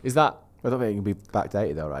point. Is that... I don't think it can be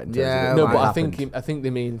backdated though, right? No, but I think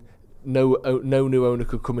they mean no new owner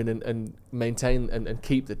could come in and maintain and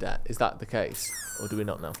keep the debt. Is that the case, or do we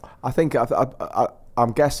not know? I think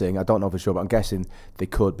I'm guessing. I don't know for sure, but I'm guessing they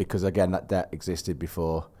could, because again that debt existed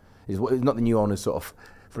before. It's not the new owner's sort of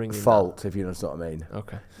fault, if you know what I mean.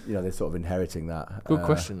 Okay. They're sort of inheriting that. Good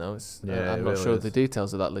question though. I'm not sure of the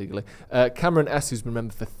details of that legally. Cameron S, who's been a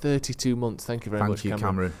member for 32 months. Thank you very much,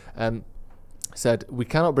 Cameron. Said, we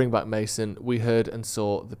cannot bring back Mason. We heard and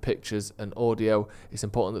saw the pictures and audio. It's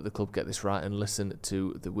important that the club get this right and listen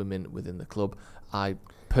to the women within the club. I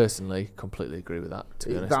personally completely agree with that, to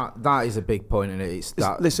be honest. That is a big point in it.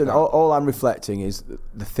 Listen, all I'm reflecting is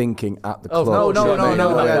the thinking at the club. No.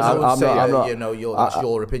 That's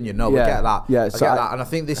your opinion. No, we get that. Yeah, I get that. And I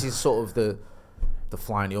think this is sort of the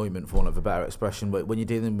fly in the ointment, for want of a better expression. But when you're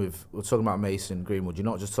dealing with, we're talking about Mason Greenwood, you're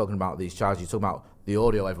not just talking about these charges, you're talking about the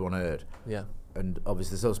audio everyone heard. Yeah. And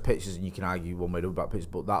obviously there's those pictures, and you can argue one way or about pictures,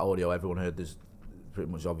 but that audio everyone heard, there's pretty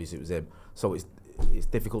much obvious it was him. So it's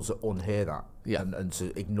difficult to unhear that and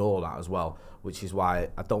to ignore that as well, which is why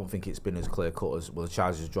I don't think it's been as clear cut as, well, the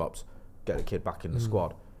charges dropped, get the kid back in the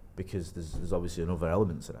squad, because there's obviously another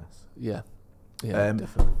element to this. Yeah,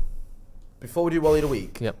 definitely. Before we do Wally of the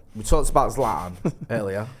Week, we talked about Zlatan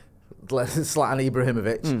earlier. Zlatan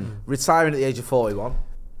Ibrahimovic, retiring at the age of 41.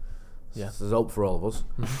 Yeah, so there's hope for all of us.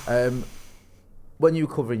 When you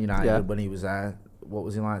were covering United, when he was there, what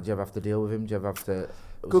was he like? Did you ever have to deal with him? Did you ever have to...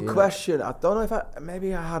 Good question. I don't know if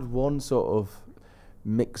maybe I had one sort of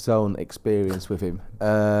mixed zone experience with him.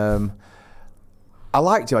 I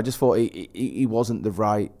liked him. I just thought he wasn't the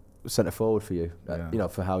right centre forward for you. You know,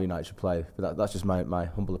 for how United should play. But that's just my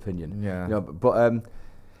humble opinion. Yeah. You know, but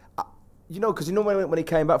you know, because you know when he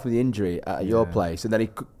came back from the injury at your place, and then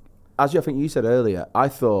I think you said earlier, I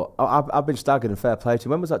thought I've been staggered and fair play to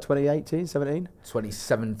him. When was that? 2018, 17?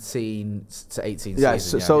 2017 to 18 yeah,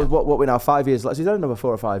 season. So what we're now 5 years. He's done another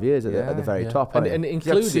 4 or 5 years at the very top, and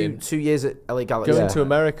including 2 years at LA Galaxy, going to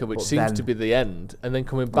America, which seems to be the end, and then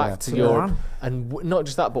coming back to Europe, and not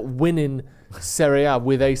just that, but winning Serie A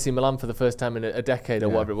with AC Milan for the first time in a decade or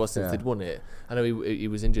whatever it was since they'd won it. I know he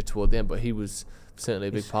was injured toward the end, but he was certainly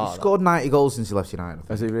a big part of that. He scored 90 goals since he left United.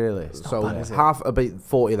 Has he really? So about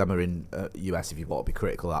 40 of them are in US, if you want to be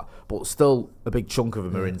critical of that. But still, a big chunk of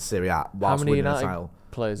them are in Serie A. How many United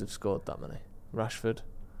players have scored that many? Rashford?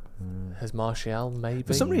 Has Martial, maybe?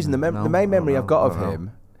 For some reason, the main memory I've got of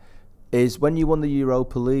him is when you won the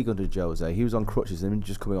Europa League under Jose, he was on crutches and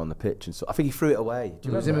just coming on the pitch. And so I think he threw it away. Do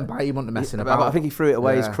you remember? He wasn't messing about. I think he threw it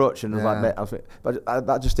away, his crutch, and was like, but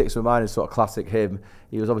that just sticks in my mind as sort of classic him.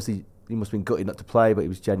 He was obviously... He must have been gutted not to play, but he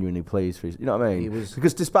was genuinely pleased for his... You know what I mean?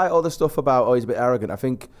 Because despite all the stuff about, he's a bit arrogant, I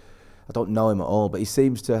don't know him at all, but he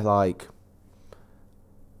seems to, like...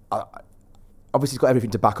 obviously, he's got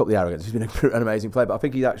everything to back up the arrogance. He's been an amazing player, but I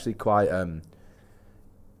think he's actually quite...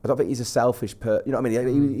 I don't think he's a selfish person. You know what I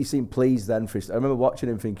mean? He seemed pleased then for his... I remember watching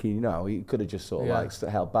him thinking, you know, he could have just sort of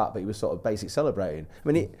held back, but he was sort of basically celebrating.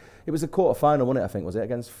 I mean, it was a quarter-final, wasn't it, I think? Was it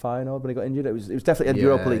against Feyenoord when he got injured? It was definitely a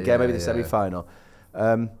Europa League game, maybe the semi-final.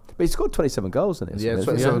 But he scored 27 goals, didn't he? Yeah,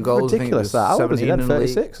 27 goals. Ridiculous that. How old was he then?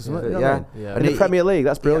 36 or something? And in the Premier League,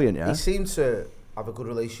 that's brilliant, He seemed to have a good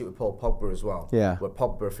relationship with Paul Pogba as well. Yeah. Where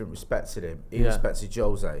Pogba, I think, respected him. He respected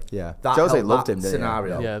Jose. Yeah. That Jose loved him, didn't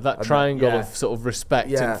scenario. Yeah, that triangle of sort of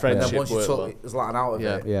respect and friendship. And then once you took Zlatan out of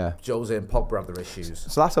it, Jose and Pogba had their issues.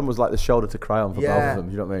 Zlatan was like the shoulder to cry on for both of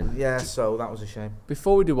them, you know what I mean? Yeah, so that was a shame.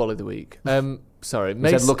 Before we do Wally of the Week, sorry,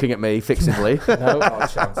 Mason said looking at me fixedly. No,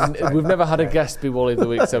 we've never had a guest be Wally of the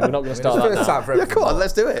Week, so we're not going to start that now. Yeah, come on,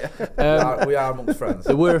 let's do it. We are amongst friends.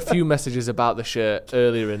 There were a few messages about the shirt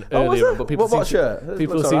earlier, but people seem to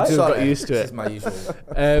have got used to it. This is my usual.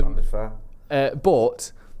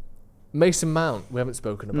 But Mason Mount, we haven't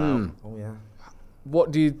spoken about. Oh yeah.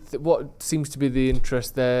 What what seems to be the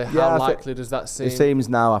interest there? How likely does that seem? It seems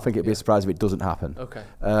now. I think it'd be a surprise if it doesn't happen. Okay.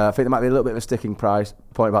 I think there might be a little bit of a sticking point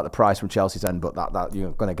about the price from Chelsea's end, but that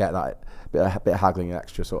you're going to get that bit of haggling, an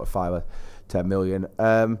extra sort of 5 or 10 million.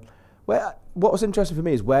 What was interesting for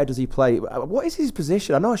me is where does he play? What is his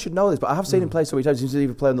position? I know I should know this, but I have seen him play so many times. He seems to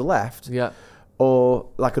either play on the left. Yeah. Or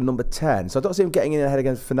like a number 10. So I don't see him getting in ahead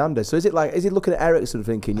against Fernandes. So is he looking at Eriksen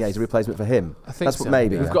thinking, he's a replacement for him? I think that's so. What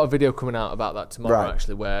maybe. We've got a video coming out about that tomorrow,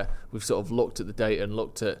 actually, where we've sort of looked at the data and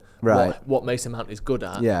looked at what Mason Mount is good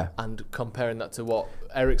at and comparing that to what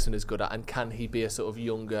Eriksen is good at, and can he be a sort of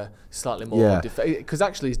younger, slightly more... Because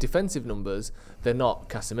actually his defensive numbers, they're not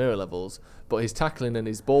Casemiro levels, but his tackling and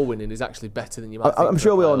his ball winning is actually better than you might think. I'm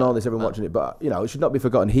sure we all know this, everyone watching it, but it should not be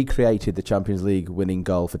forgotten. He created the Champions League winning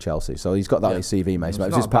goal for Chelsea, so he's got that on his CV, Mason.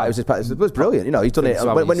 It was brilliant. He's done it.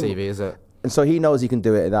 CV, is it? And so he knows he can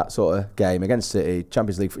do it in that sort of game against City,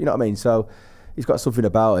 Champions League. You know what I mean? So he's got something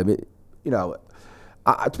about him.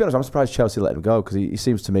 To be honest, I'm surprised Chelsea let him go because he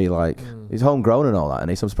seems to me like he's homegrown and all that, and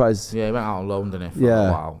I'm surprised. Yeah, he went out on loan, didn't he, for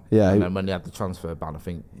a while? Yeah, and then when they had the transfer ban, I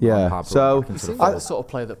think. So he seems like the sort of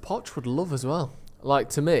player that Poch would love as well. Like,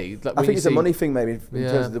 to me, I think it's a money thing maybe in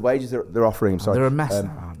terms of the wages they're offering him. Sorry, they're a mess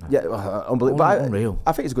now, aren't they? Yeah, unbelievable. Unreal.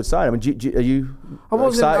 I think it's a good sign. I mean, are you I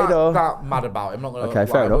wasn't excited that mad about him. Not gonna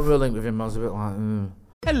okay, fair enough. When we were linked with him, I was a bit like.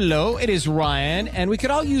 Hello, it is Ryan, and we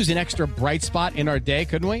could all use an extra bright spot in our day,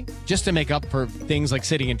 couldn't we? Just to make up for things like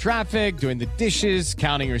sitting in traffic, doing the dishes,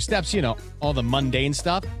 counting your steps, all the mundane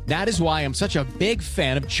stuff. That is why I'm such a big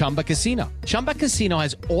fan of Chumba Casino. Chumba Casino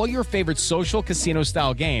has all your favorite social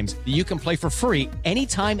casino-style games that you can play for free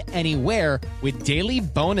anytime, anywhere with daily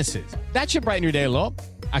bonuses. That should brighten your day a little.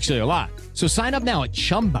 Actually, a lot. So sign up now at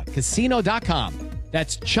ChumbaCasino.com.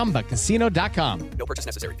 That's ChumbaCasino.com. No purchase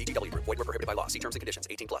necessary. VGW Group. Void where prohibited by law. See terms and conditions.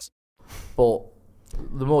 18+. But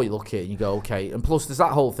the more you look at it, you go, okay. And plus, there's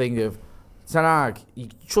that whole thing of Ten Hag. You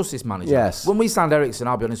trust this manager. Yes. When we signed Eriksen,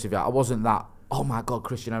 I'll be honest with you, I wasn't that. Oh my God,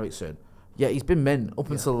 Christian Eriksen. Yeah, he's been mint up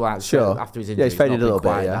until after his injury. Yeah, he's faded a little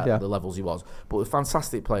bit. The levels he was, but a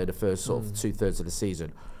fantastic player the first sort of 2/3 of the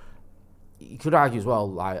season. You could argue as well.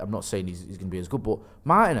 Like, I'm not saying he's going to be as good, but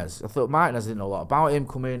Martinez. I thought Martinez didn't know a lot about him.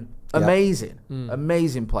 Come in,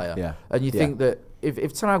 amazing player. Yeah. And you think that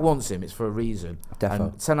if Ten Hag wants him, it's for a reason. Definitely.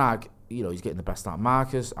 And Ten Hag, he's getting the best out of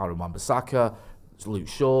Marcus, Aaron Wan-Bissaka, Luke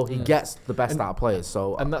Shaw. He gets the best out of players.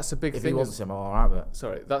 So and that's a big thing. If he wants him, I'm all right with it.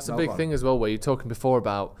 Sorry, that's a big thing as well. Where you're talking before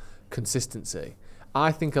about consistency.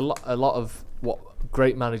 I think a lot of what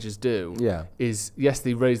great managers do is, yes,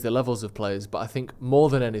 they raise the levels of players, but I think more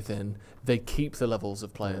than anything, they keep the levels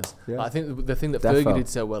of players. I think the thing that Fergie did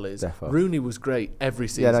so well is Rooney was great every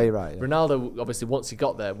season. Yeah, no, you're right. Yeah. Ronaldo, obviously, once he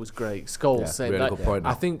got there, was great. Scholes, same. Really good point.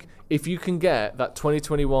 I think if you can get that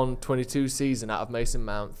 2021-22 season out of Mason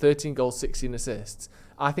Mount, 13 goals, 16 assists,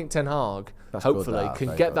 I think Ten Hag, hopefully,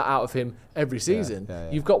 can get that out of him every season.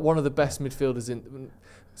 You've got one of the best midfielders in...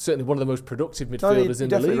 Certainly one of the most productive midfielders in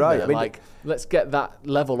the league. Right. I mean, let's get that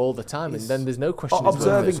level all the time, and then there's no question.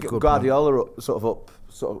 Observing Guardiola sort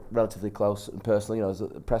of relatively close and personally, as a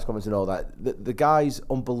press conference and all that, the guy's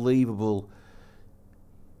unbelievable.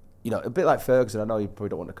 A bit like Ferguson. I know you probably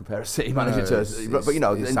don't want to compare a City manager to, but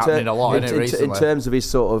it's happening a lot in terms of his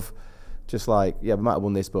sort of just like, we might have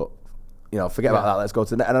won this, but forget about that. Let's go to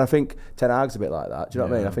the next. And I think Ten Hag's a bit like that. Do you know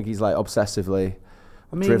what I mean? I think he's like obsessively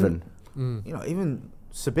driven. Even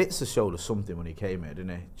Sabitzer showed us something when he came here, didn't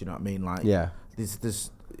he? Do you know what I mean? Like,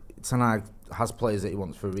 there's Ten Hag has players that he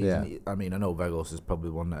wants for a reason. Yeah. I mean, I know Vegas is probably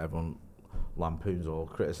one that everyone lampoons or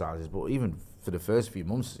criticises, but even for the first few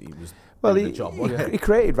months, he was doing the job. He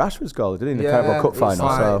created Rashford's goal, didn't he, in the Carabao Cup final?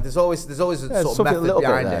 So. There's always a sort of method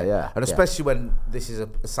behind it, and especially Yeah. when this is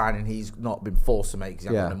a signing he's not been forced to make because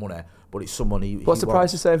he hasn't got the money. But it's someone he. What's the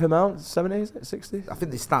price to save him out? 70, is it 60? I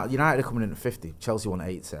think they start. United are coming in at 50. Chelsea want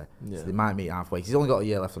 80. So they might meet halfway. He's only got a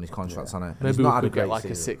year left on his contract, hasn't he? Maybe we could get like a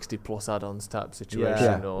 60+ add-ons type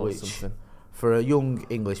situation or something. For a young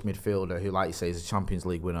English midfielder who, like you say, is a Champions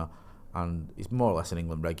League winner and he's more or less an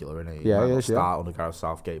England regular, isn't he? He might not start under Gareth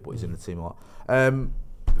Southgate, but he's in the team a lot.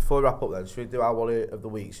 Before we wrap up then, should we do our Wally of the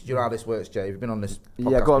Week? Do you know how this works, Jay? You've been on this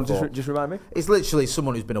podcast go on, before. just remind me. It's literally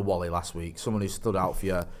someone who's been a Wally last week, someone who stood out for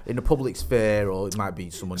you in the public sphere, or it might be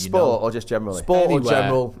someone you know. Sport or just generally? Sport or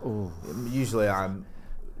general. Usually I'm...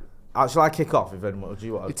 Shall I kick off? If anyone, do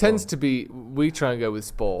you want to tends to be, we try and go with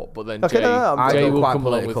sport, but then Jay will come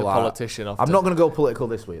along with the politician often. I'm not going to go political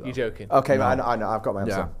this week, though. You're joking? Okay, no. I know, I've got my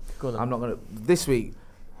answer. Yeah. Go on then. I'm not going to... This week,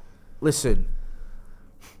 listen...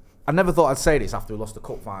 I never thought I'd say this after we lost the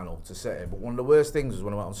cup final to City, but one of the worst things was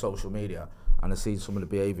when I went on social media and I seen some of the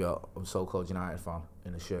behaviour of a so-called United fan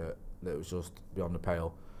in a shirt that was just beyond the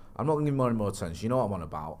pale. I'm not going to give him more and more attention. You know what I'm on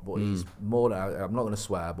about, but he's more than... I'm not going to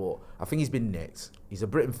swear, but I think he's been nicked. He's a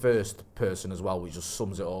Britain First person as well, which just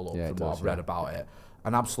sums it all up from what I've read about it.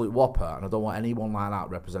 An absolute whopper, and I don't want anyone like that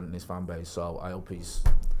representing his fan base, so I hope he's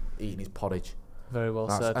eating his porridge. Very well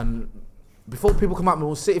said. And before people come at me,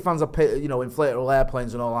 well, City fans are, inflatable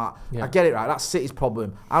airplanes and all that. Yeah. I get it, right? That's City's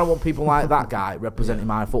problem. I don't want people like that guy representing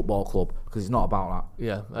my football club because it's not about that.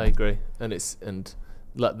 Yeah, I agree. And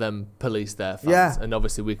let them police their fans. Yeah. And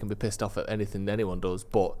obviously we can be pissed off at anything anyone does,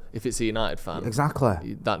 but if it's a United fan,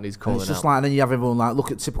 exactly, that needs calling out. It's just like, and then you have everyone like,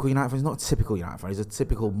 look at typical United fan. He's not a typical United fan. He's a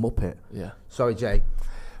typical muppet. Yeah. Sorry, Jay.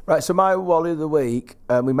 Right. So my Wally of the Week,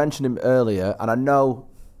 we mentioned him earlier, and I know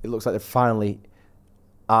it looks like they finally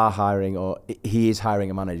are hiring, or he is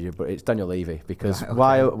hiring a manager, but it's Daniel Levy, because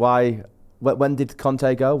why when did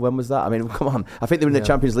Conte go? When was that? I mean, come on. I think they were in the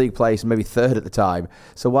Champions League place, maybe third at the time.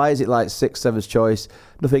 So why is it like 6th, 7th choice?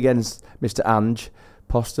 Nothing against Mr. Ange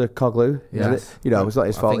Postecoglou. Yes. It's not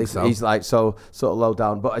his fault. He's like so sort of low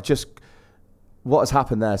down. But what has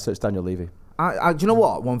happened there? So it's Daniel Levy. Do you know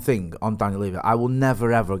what? One thing on Daniel Levy, I will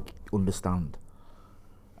never ever understand.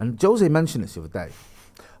 And Jose mentioned this the other day.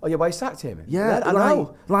 Oh yeah, why he sacked him? Yeah, I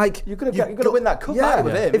know. Like you're gonna win that cup out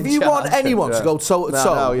with him. If you want anyone to go toe to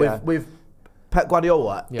toe with Pep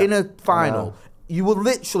Guardiola in a final, you would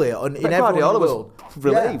literally in every world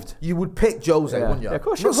relieved. You would pick Jose, wouldn't you? Yeah, of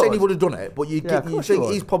course I'm not saying he would have done it, but you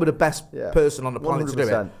think he's probably the best person on the planet to do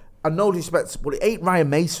it. And no disrespect, but it ain't Ryan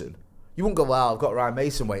Mason. You wouldn't go, well, I've got Ryan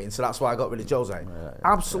Mason waiting, so that's why I got rid of Jose.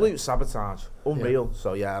 Absolute sabotage. Unreal.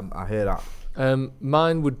 So I hear that.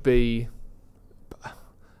 Mine would be,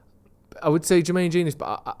 I would say Jermaine Genius,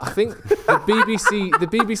 but I think the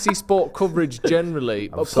BBC sport coverage generally,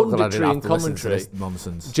 punditry and commentary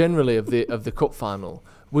generally of the cup final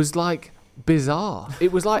was like bizarre.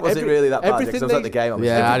 It was like was it really that bad? Because I was at the game.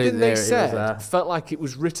 Everything they said felt like it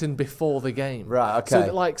was written before the game. Right. Okay. So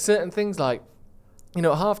that, like certain things like, at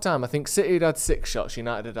half time, I think City had 6 shots,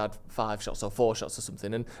 United had 5 shots or 4 shots or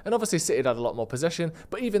something. And obviously City had a lot more possession.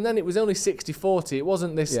 But even then, it was only 60-40. It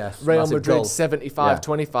wasn't this Real Madrid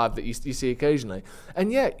 75-25 that you see occasionally. And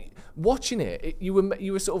yet, watching it, you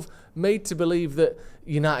were sort of made to believe that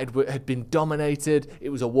United had been dominated.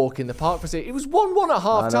 It was a walk in the park for City. It was 1-1 at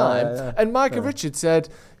half time. And Micah Richards said,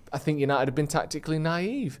 I think United had been tactically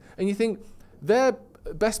naive. And you think, their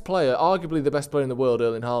best player, arguably the best player in the world,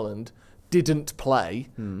 Erling Haaland, didn't play,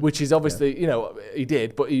 which is obviously, he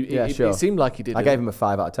did, but it seemed like he didn't. I gave him a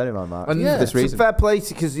 5 out of 10 in my mark. And for this reason. Fair play,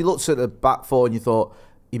 because you looked at the back four and you thought,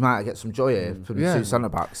 he might get some joy here from the two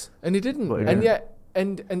centre-backs. And he didn't. And yet,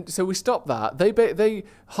 and so we stopped that. They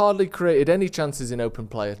hardly created any chances in open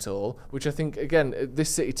play at all, which I think, again, this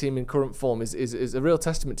City team in current form is a real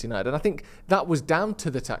testament to United. And I think that was down to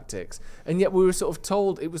the tactics. And yet we were sort of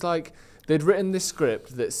told, it was like they'd written this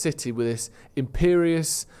script that City were this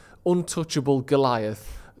imperious, untouchable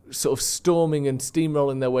Goliath, sort of storming and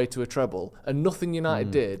steamrolling their way to a treble, and nothing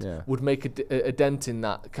United did would make a dent in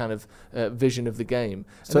that kind of vision of the game.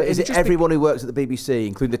 So is it everyone who works at the BBC,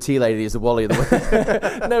 including the tea lady, is the Wally of the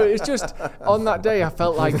week? No, it's just on that day I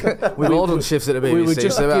felt like we've all done shifts at the BBC, we were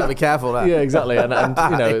just so we have to be careful there. Yeah, exactly, and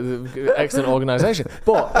excellent organisation.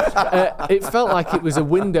 But it felt like it was a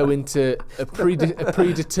window into a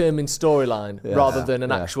predetermined storyline rather than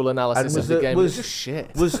an actual analysis of the game. It was just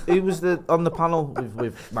shit. Who was on the panel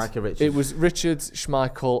with Micah Richards? It was Richards,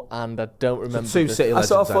 Schmeichel, and I don't remember. Two City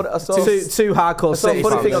legends. I saw two hardcore City. I saw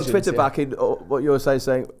a funny thing on Twitter back in what you were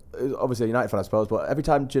saying, obviously a United fan, I suppose, but every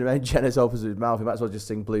time Jermaine Jennings opens his mouth, he might as well just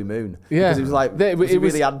sing Blue Moon. Yeah. Because he was like, it was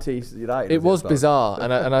really anti-United. It was bizarre.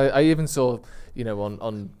 And I even saw,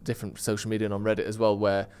 on different social media and on Reddit as well,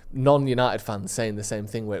 where non-United fans saying the same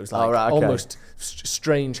thing, where it was like almost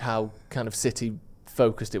strange how kind of City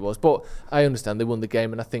focused it was. But I understand they won the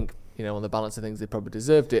game, and I think, on the balance of things, they probably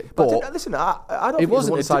deserved it. But listen, I don't think it was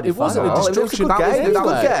a one-sided It wasn't a destruction. It was a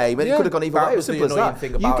good game. It could have gone either way. It was simple as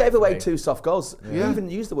that. You gave away 2 soft goals. You even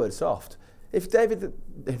used the word soft. If David De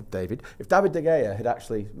Gea had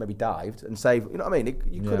actually maybe dived and saved, you know what I mean?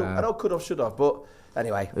 You could have, I know could have, should have, but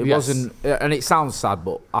anyway. It wasn't, and it sounds sad,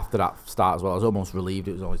 but after that start as well, I was almost relieved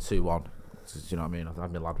it was only 2-1. Do you know what I mean? I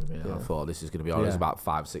had my lad with me, and I thought this is going to be all. It was about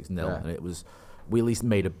 5-6-0, and it was. We at least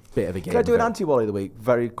made a bit of a game. Can I do an anti-Wally of the week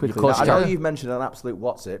very quickly? I know you've mentioned an absolute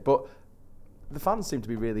what's it, but the fans seem to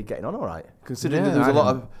be really getting on all right. Considering that there was a lot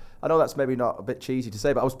of... I know that's maybe not a bit cheesy to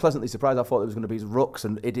say, but I was pleasantly surprised. I thought there was going to be rooks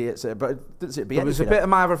and idiots, but it didn't seem to be anything. There was a bit of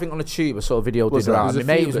my, I think, on a tube. I saw a video did around. My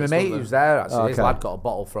mate who was there, actually. His lad got a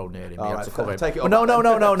bottle thrown near him. He had to cover him.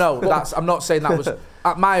 No. I'm not saying that was...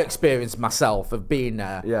 my experience myself of being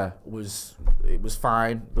there was... It was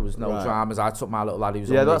fine. There was no dramas. I took my little lad. He was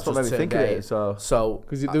that's what made me think of it. So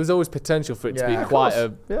because there was always potential for it to be quite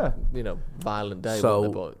a violent day.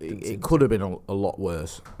 So it could have been a lot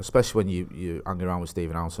worse, especially when you hang around with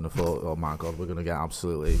Stephen Alson. I thought, oh my God, we're going to get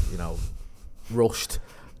absolutely rushed,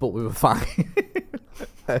 but we were fine.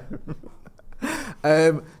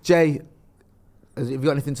 Jay, have you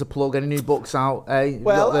got anything to plug? Any new books out? You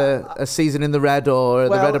got A Season in the Red or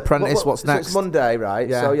The Red Apprentice? What's next? So it's Monday, right?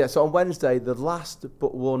 Yeah. So on Wednesday, the last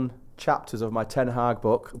but one chapters of my Ten Hag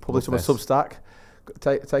book, published on my Substack.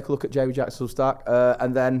 Take a look at Jamie Jack's Substack,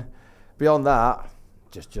 and then beyond that,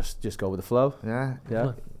 just go with the flow. Yeah.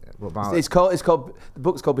 What about it's called the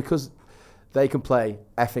book's called Because They Can Play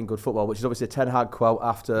Effing Good Football, which is obviously a Ten Hag quote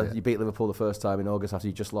after you beat Liverpool the first time in August, after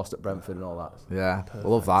you just lost at Brentford and all that. Yeah, I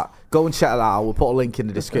love that. Go and check that out. We'll put a link in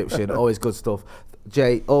the description. Always good stuff.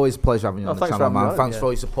 Jay, always a pleasure having you on the channel, man. Thanks for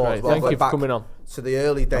all your support. Thank you for coming on. To the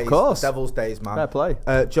early days, of course. Devil's days, man. Fair play.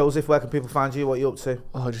 Joseph, where can people find you? What are you up to?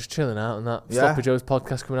 Oh, just chilling out and that. Sloppy Joe's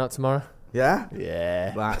podcast coming out tomorrow. Yeah?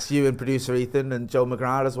 Yeah. That's you and producer Ethan and Joe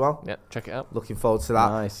McGrath as well. Yeah, check it out. Looking forward to that.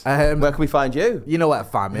 Nice. Where can we find you? You know where to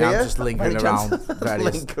find me. Here? I'm just lingering around.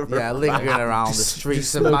 Lingering around the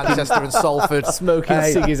streets of Manchester and Salford. Smoking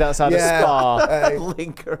ciggies outside a spa.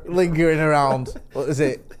 Lingering around. What is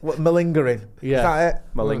it? Malingering. Yeah. Is that it?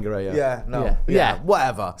 Malingering, Yeah, no. Yeah,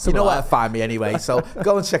 whatever. You know where to find me anyway. So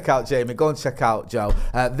go and check out Jamie. Go and check out Joe.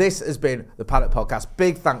 This has been the Paddock Podcast.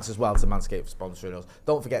 Big thanks as well to Manscaped for sponsoring us.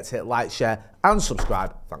 Don't forget to hit like, share, and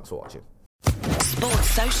subscribe. Thanks for watching.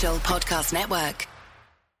 Sports Social Podcast Network.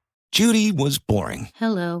 Judy was boring.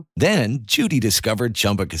 Hello. Then Judy discovered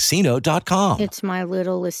ChumbaCasino.com. It's my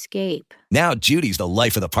little escape. Now Judy's the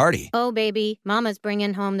life of the party. Oh, baby, mama's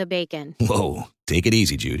bringing home the bacon. Whoa, take it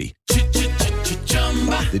easy, Judy.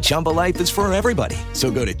 The Chumba life is for everybody. So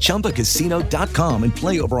go to ChumbaCasino.com and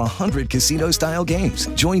play over 100 casino-style games.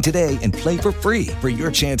 Join today and play for free for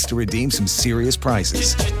your chance to redeem some serious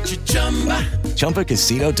prizes.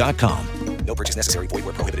 ChumbaCasino.com. No purchase necessary. Void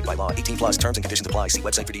where prohibited by law. 18+ terms and conditions apply. See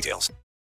website for details.